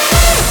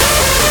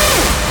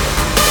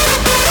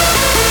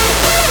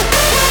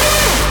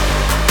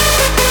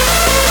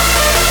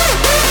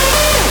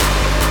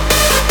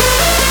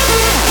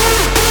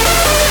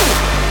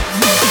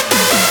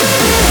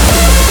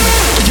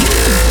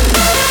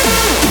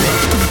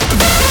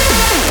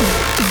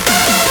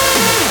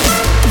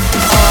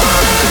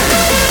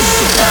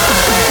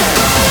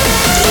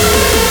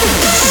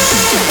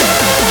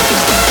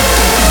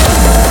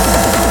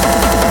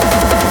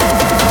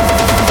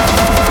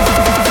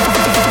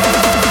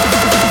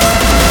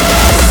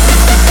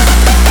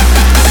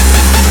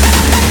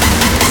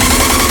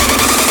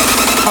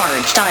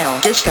 Style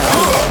disco.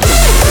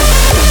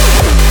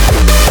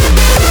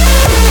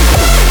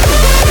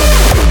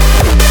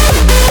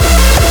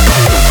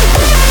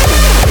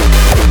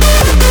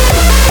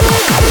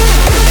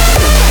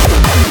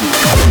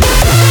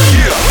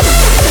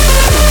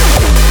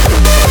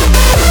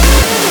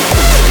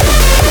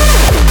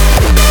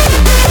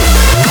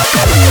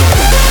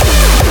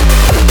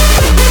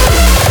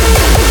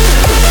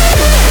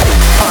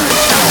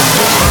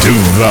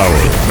 Devour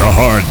the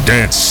hard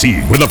dance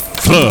scene with a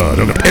flood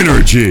of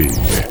energy.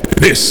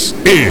 This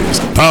is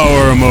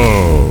Power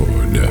Mode.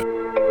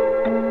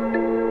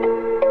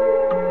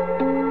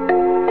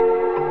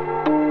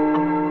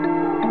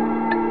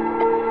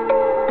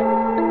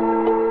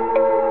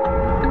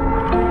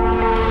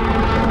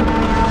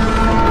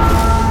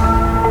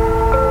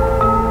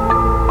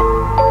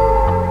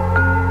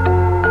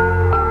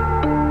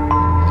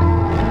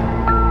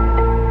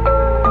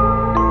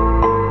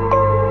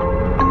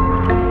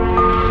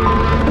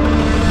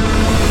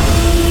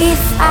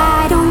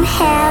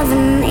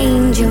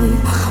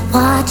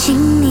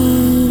 Watching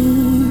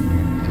me,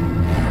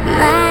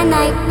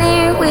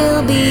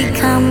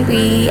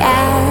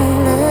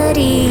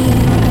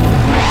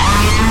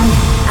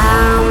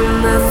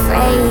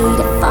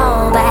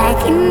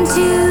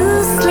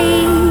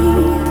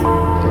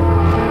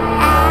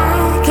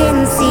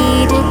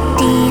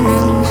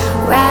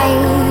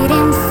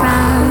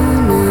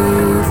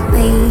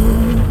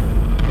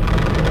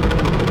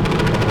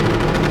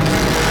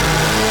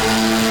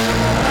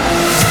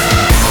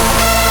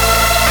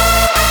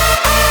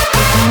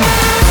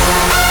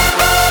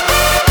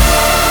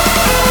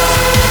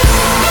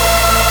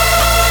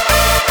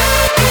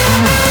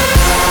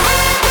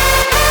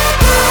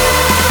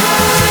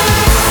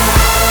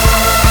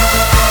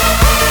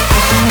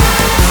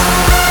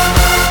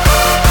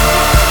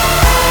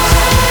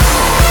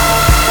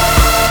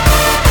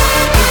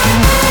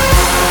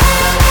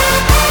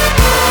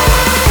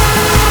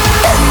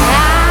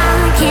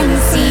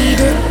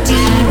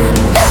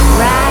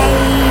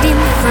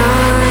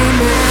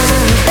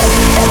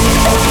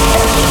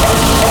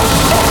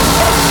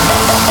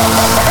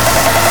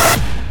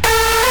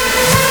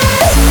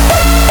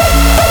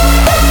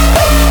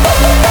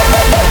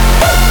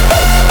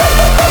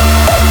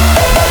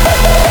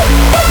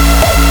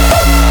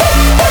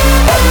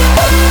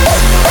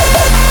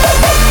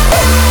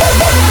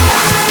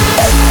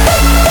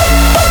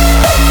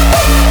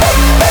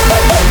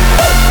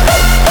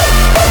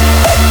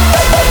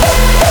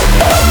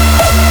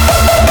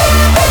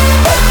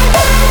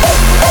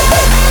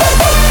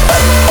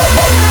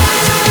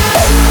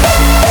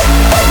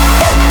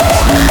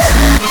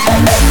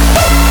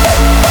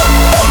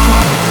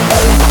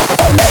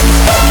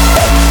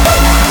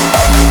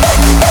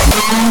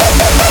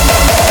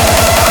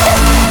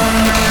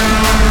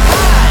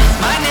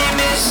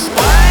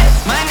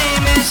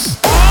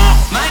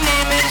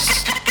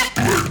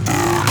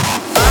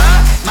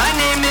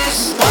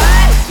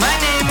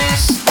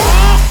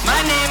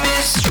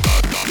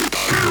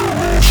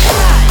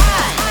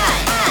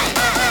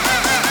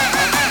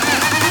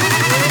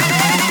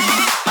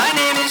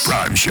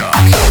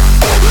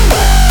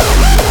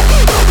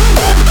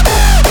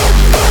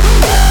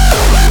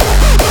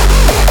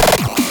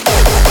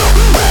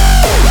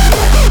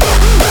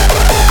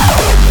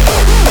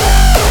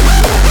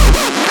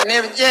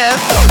 name is Jeff.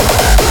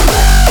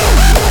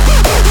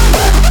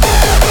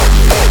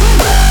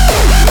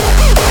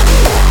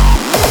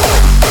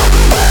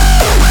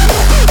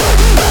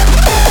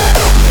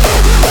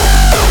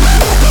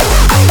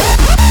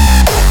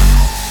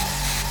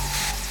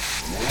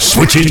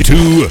 Switching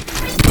to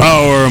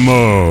Power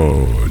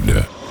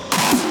Mode.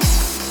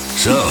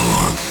 So,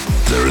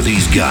 there are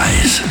these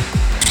guys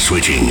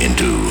switching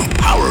into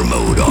Power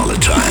Mode all the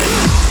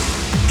time.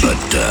 But,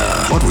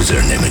 what was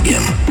their name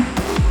again?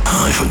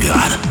 Oh, I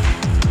forgot.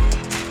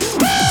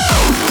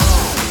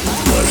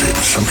 Was it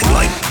something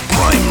like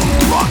Prime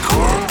Rock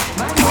or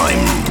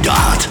Prime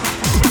Dot?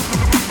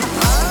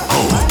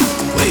 Oh,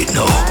 wait,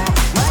 no.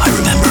 I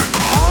remember.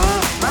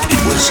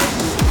 It was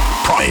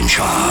Prime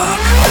Shock.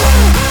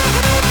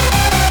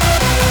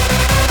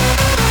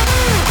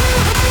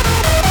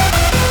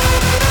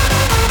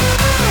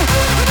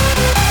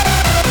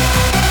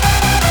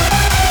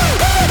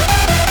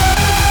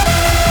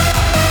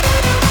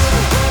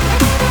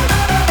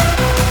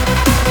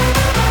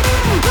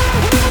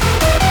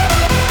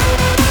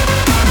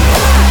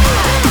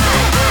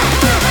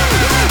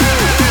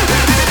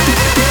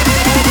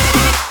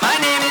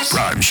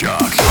 Prime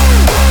Shock.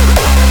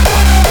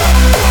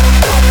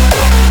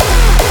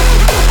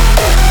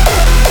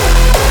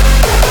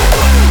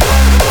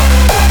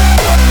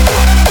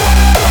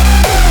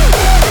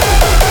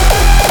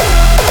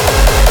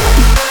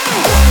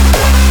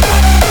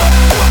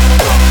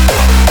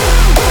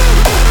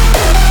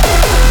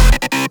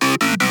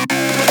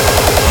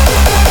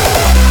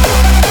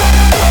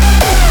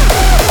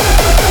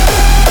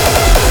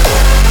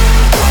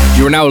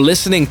 You're now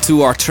listening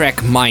to our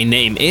track My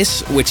Name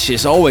Is, which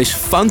is always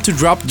fun to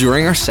drop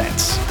during our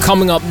sets.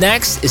 Coming up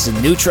next is a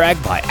new track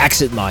by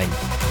Exit Mind.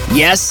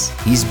 Yes,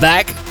 he's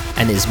back,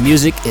 and his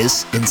music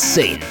is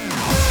insane.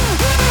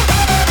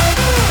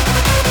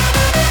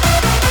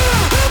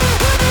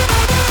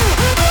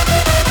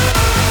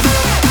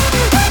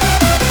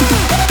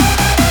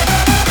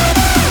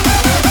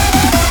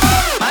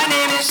 My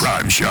name is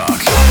Prime Shock.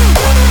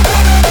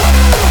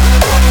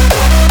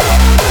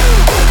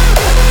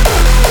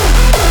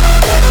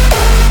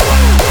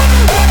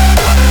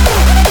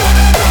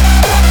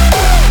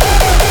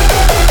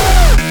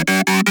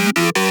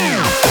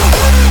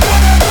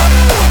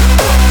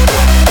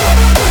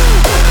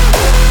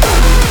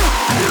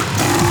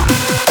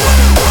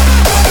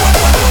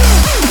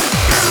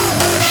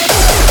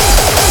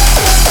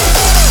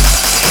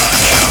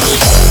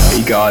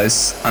 Hey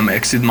guys, I'm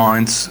Exit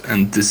Minds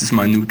and this is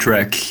my new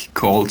track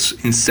called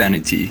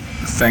Insanity.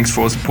 Thanks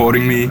for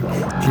supporting me.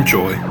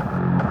 Enjoy. So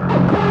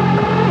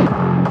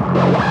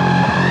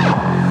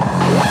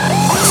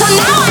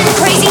now I'm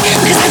crazy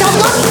because I don't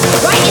love you,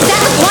 right? Is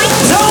that the point?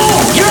 No,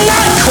 you're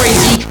not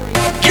crazy.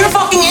 You're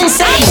fucking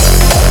insane.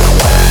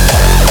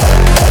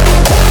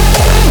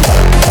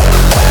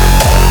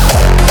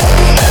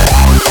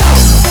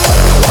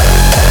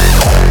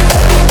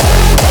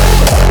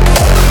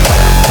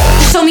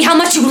 Show me how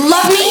much you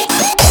love me.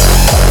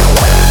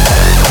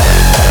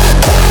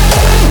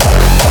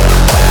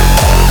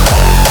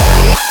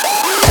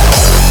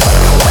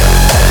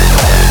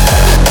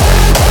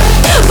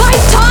 By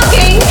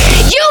talking,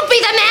 you be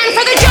the man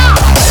for the job.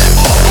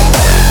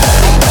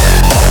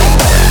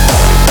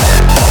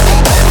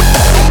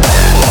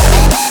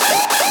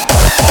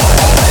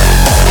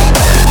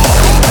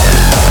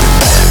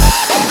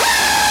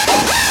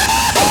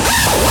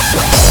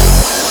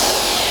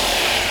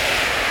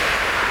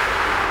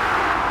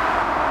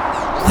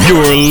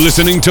 You're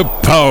listening to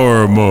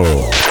Power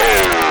Mode.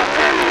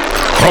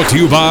 Brought to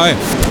you by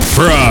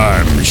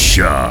Prime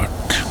Shock.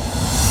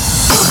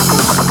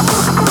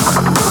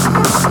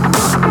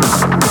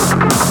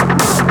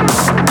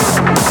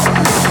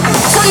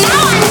 So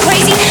now I'm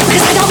crazy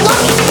because I don't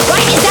love you,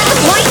 right? Is that the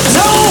point?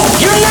 No,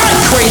 you're not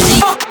crazy.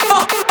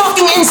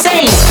 Fucking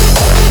insane.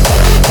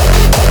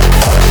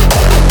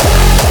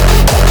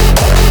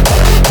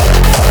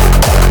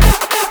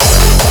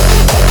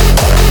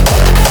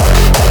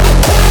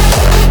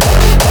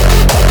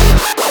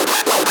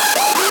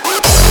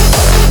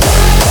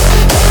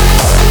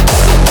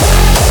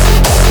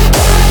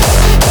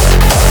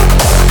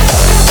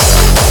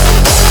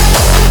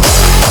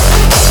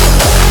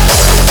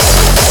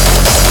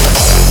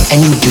 And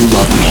you do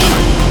love me.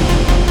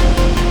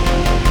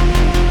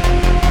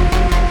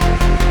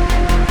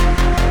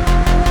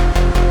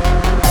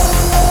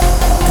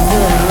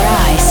 The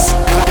rise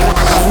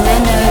of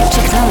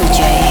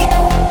nanotechnology.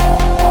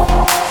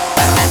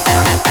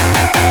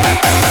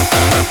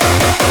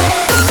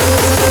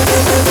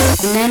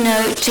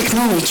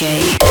 Nanotechnology.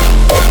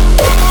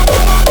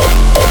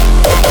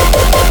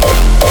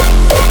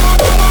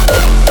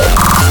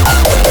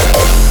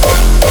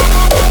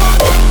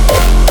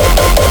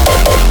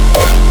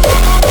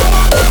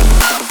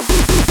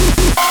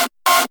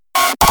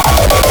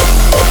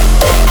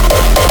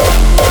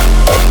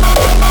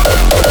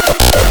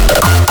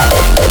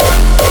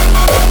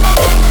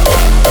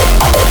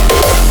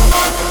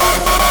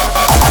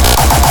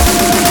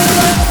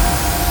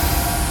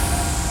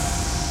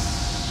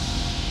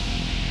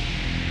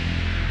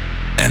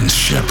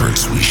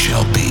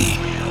 shall be.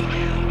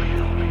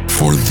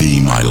 For thee,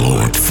 my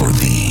Lord, for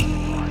thee,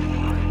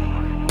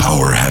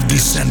 power hath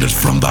descended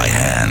from thy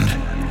hand,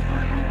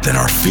 that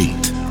our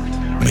feet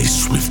may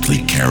swiftly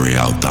carry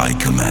out thy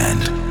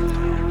command.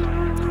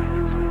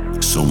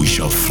 So we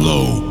shall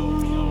flow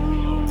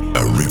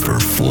a river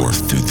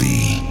forth to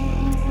thee,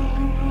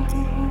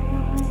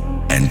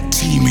 and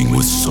teeming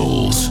with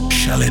souls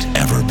shall it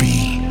ever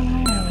be.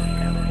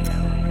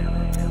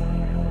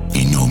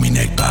 In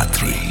nomine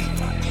Patri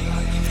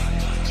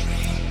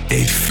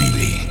et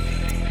Filii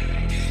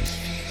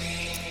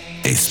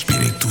et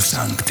Spiritus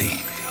Sancti.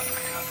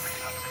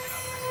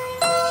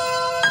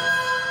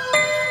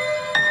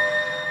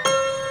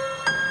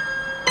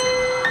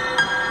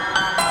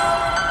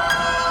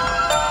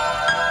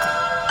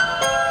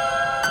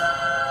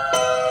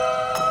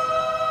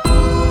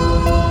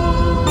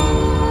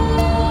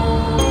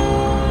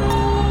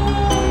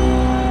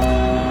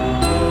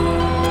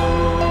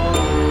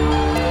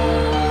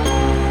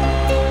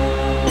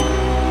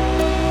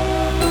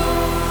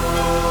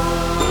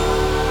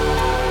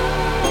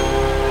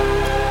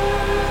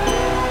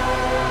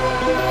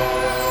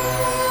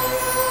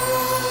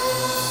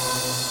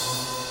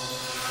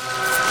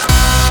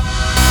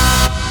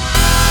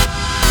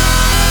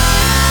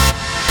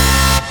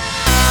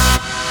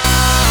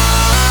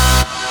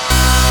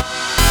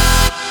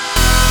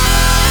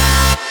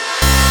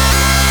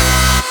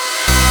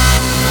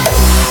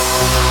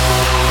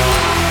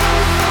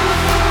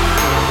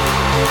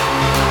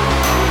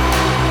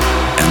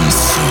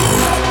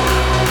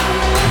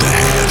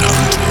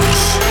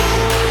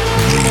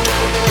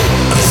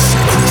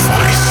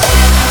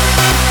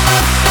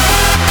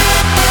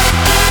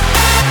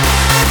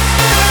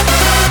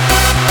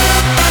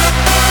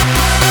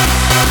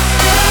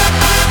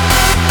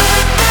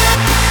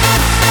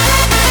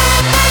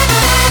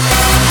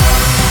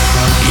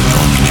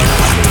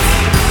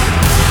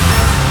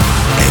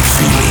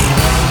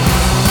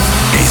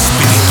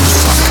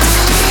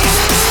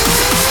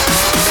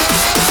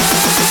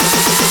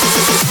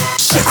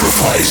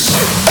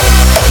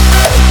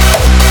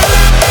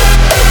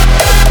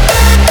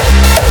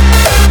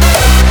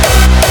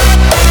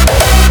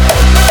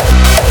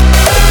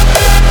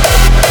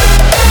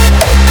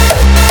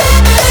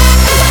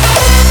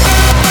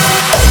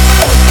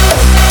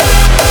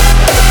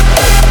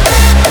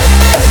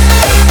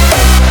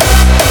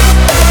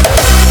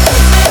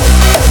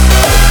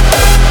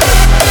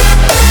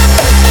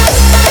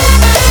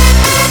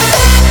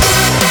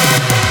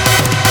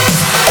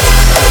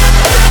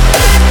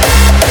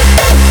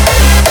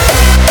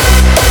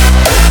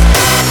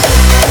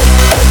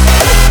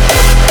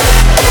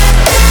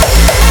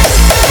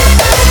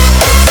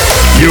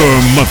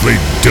 Your monthly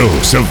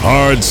dose of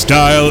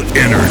hardstyle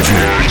energy.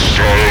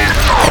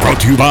 Brought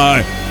to you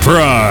by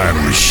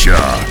Prime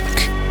Shock.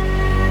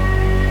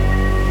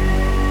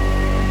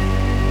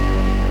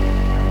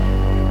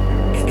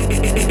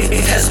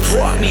 It has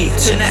brought me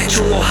to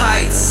natural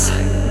heights.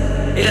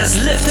 It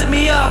has lifted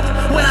me up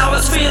when I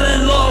was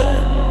feeling low.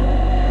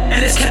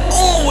 And it can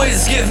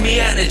always give me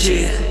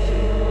energy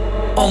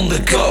on the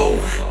go.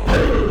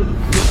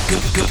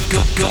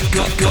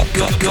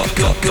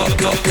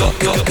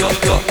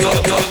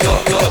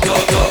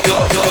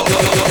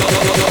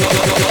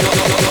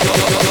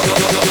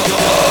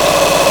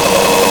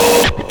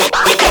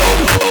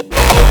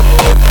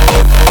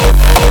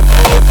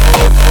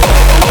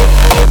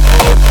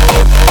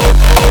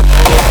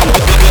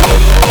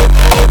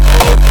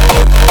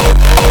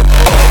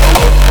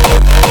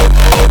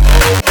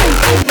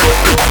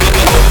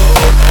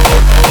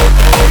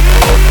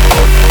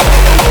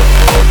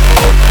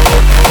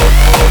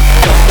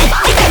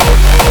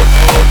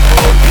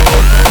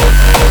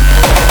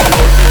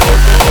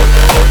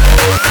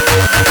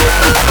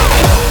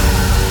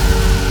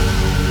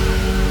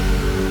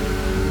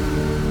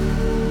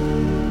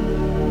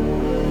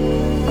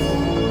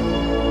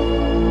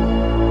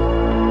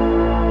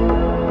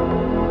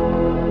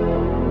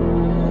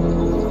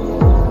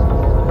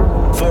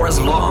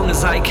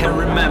 I can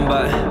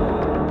remember,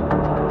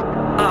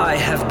 I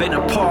have been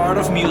a part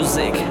of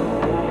music,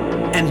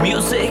 and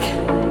music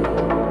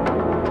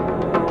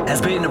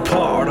has been a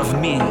part of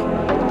me.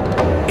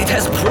 It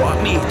has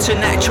brought me to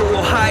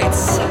natural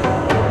heights.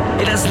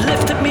 It has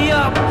lifted me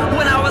up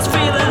when I was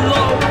feeling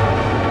low,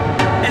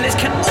 and it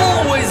can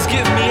always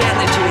give me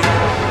energy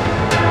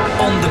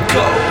on the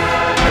go.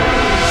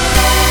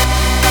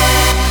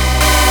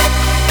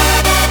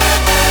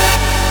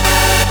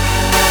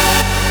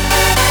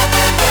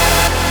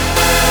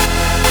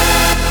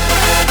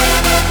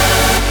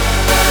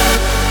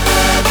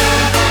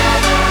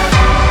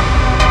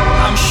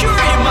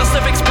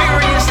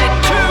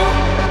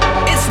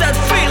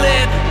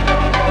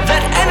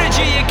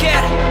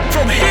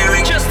 From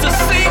hearing just a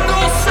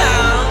single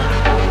sound.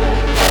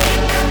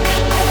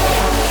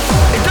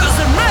 It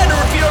doesn't matter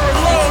if you're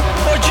alone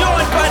or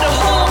joined by the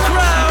whole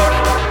crowd.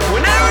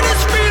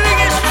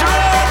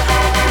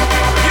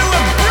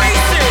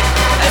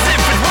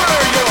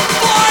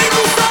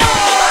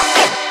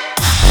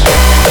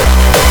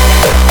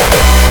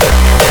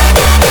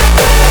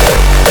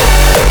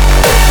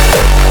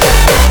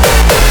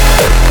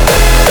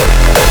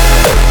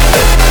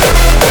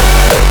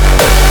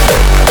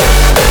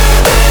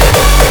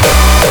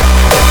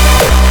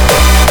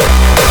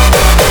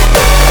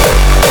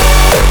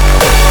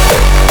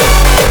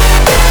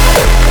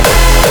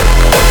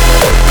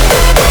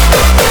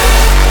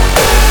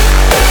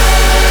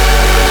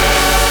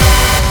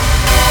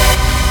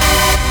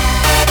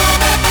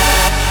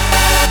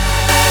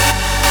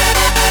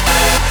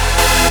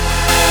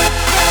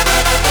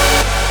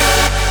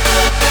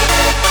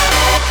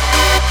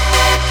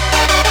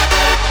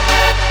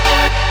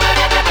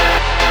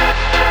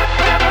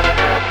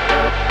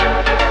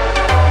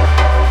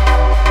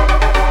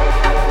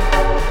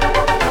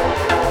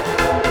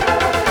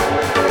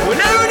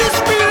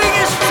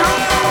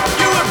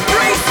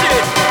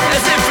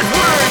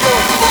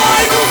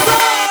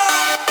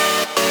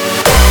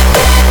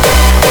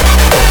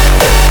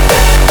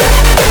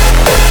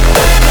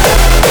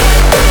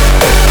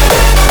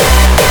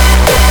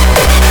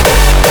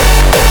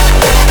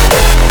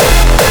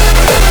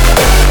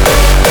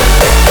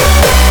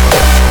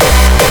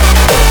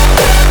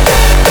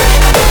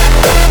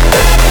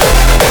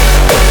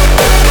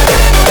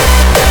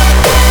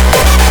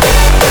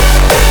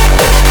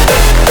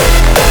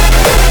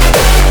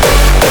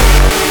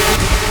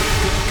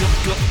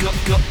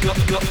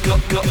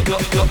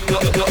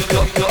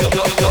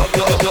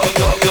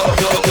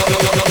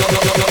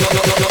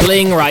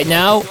 Playing right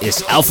now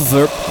is Alpha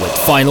Verb with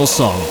Final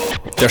Song.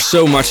 There's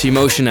so much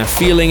emotion and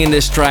feeling in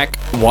this track,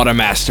 what a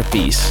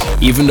masterpiece.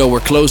 Even though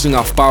we're closing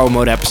off Power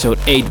Mode episode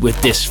 8 with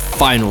this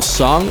final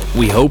song,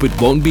 we hope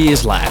it won't be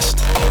his last.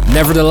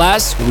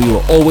 Nevertheless, we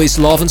will always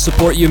love and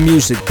support your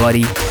music,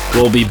 buddy.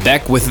 We'll be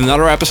back with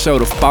another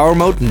episode of Power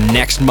Mode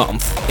next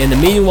month. In the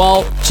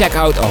meanwhile, check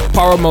out our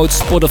Power Mode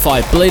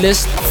Spotify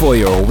playlist for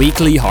your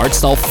weekly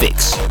hardstyle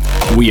fix.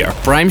 We are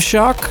Prime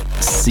Shock.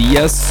 See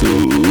ya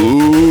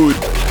soon.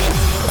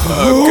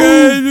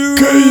 Okay,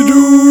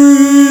 dude.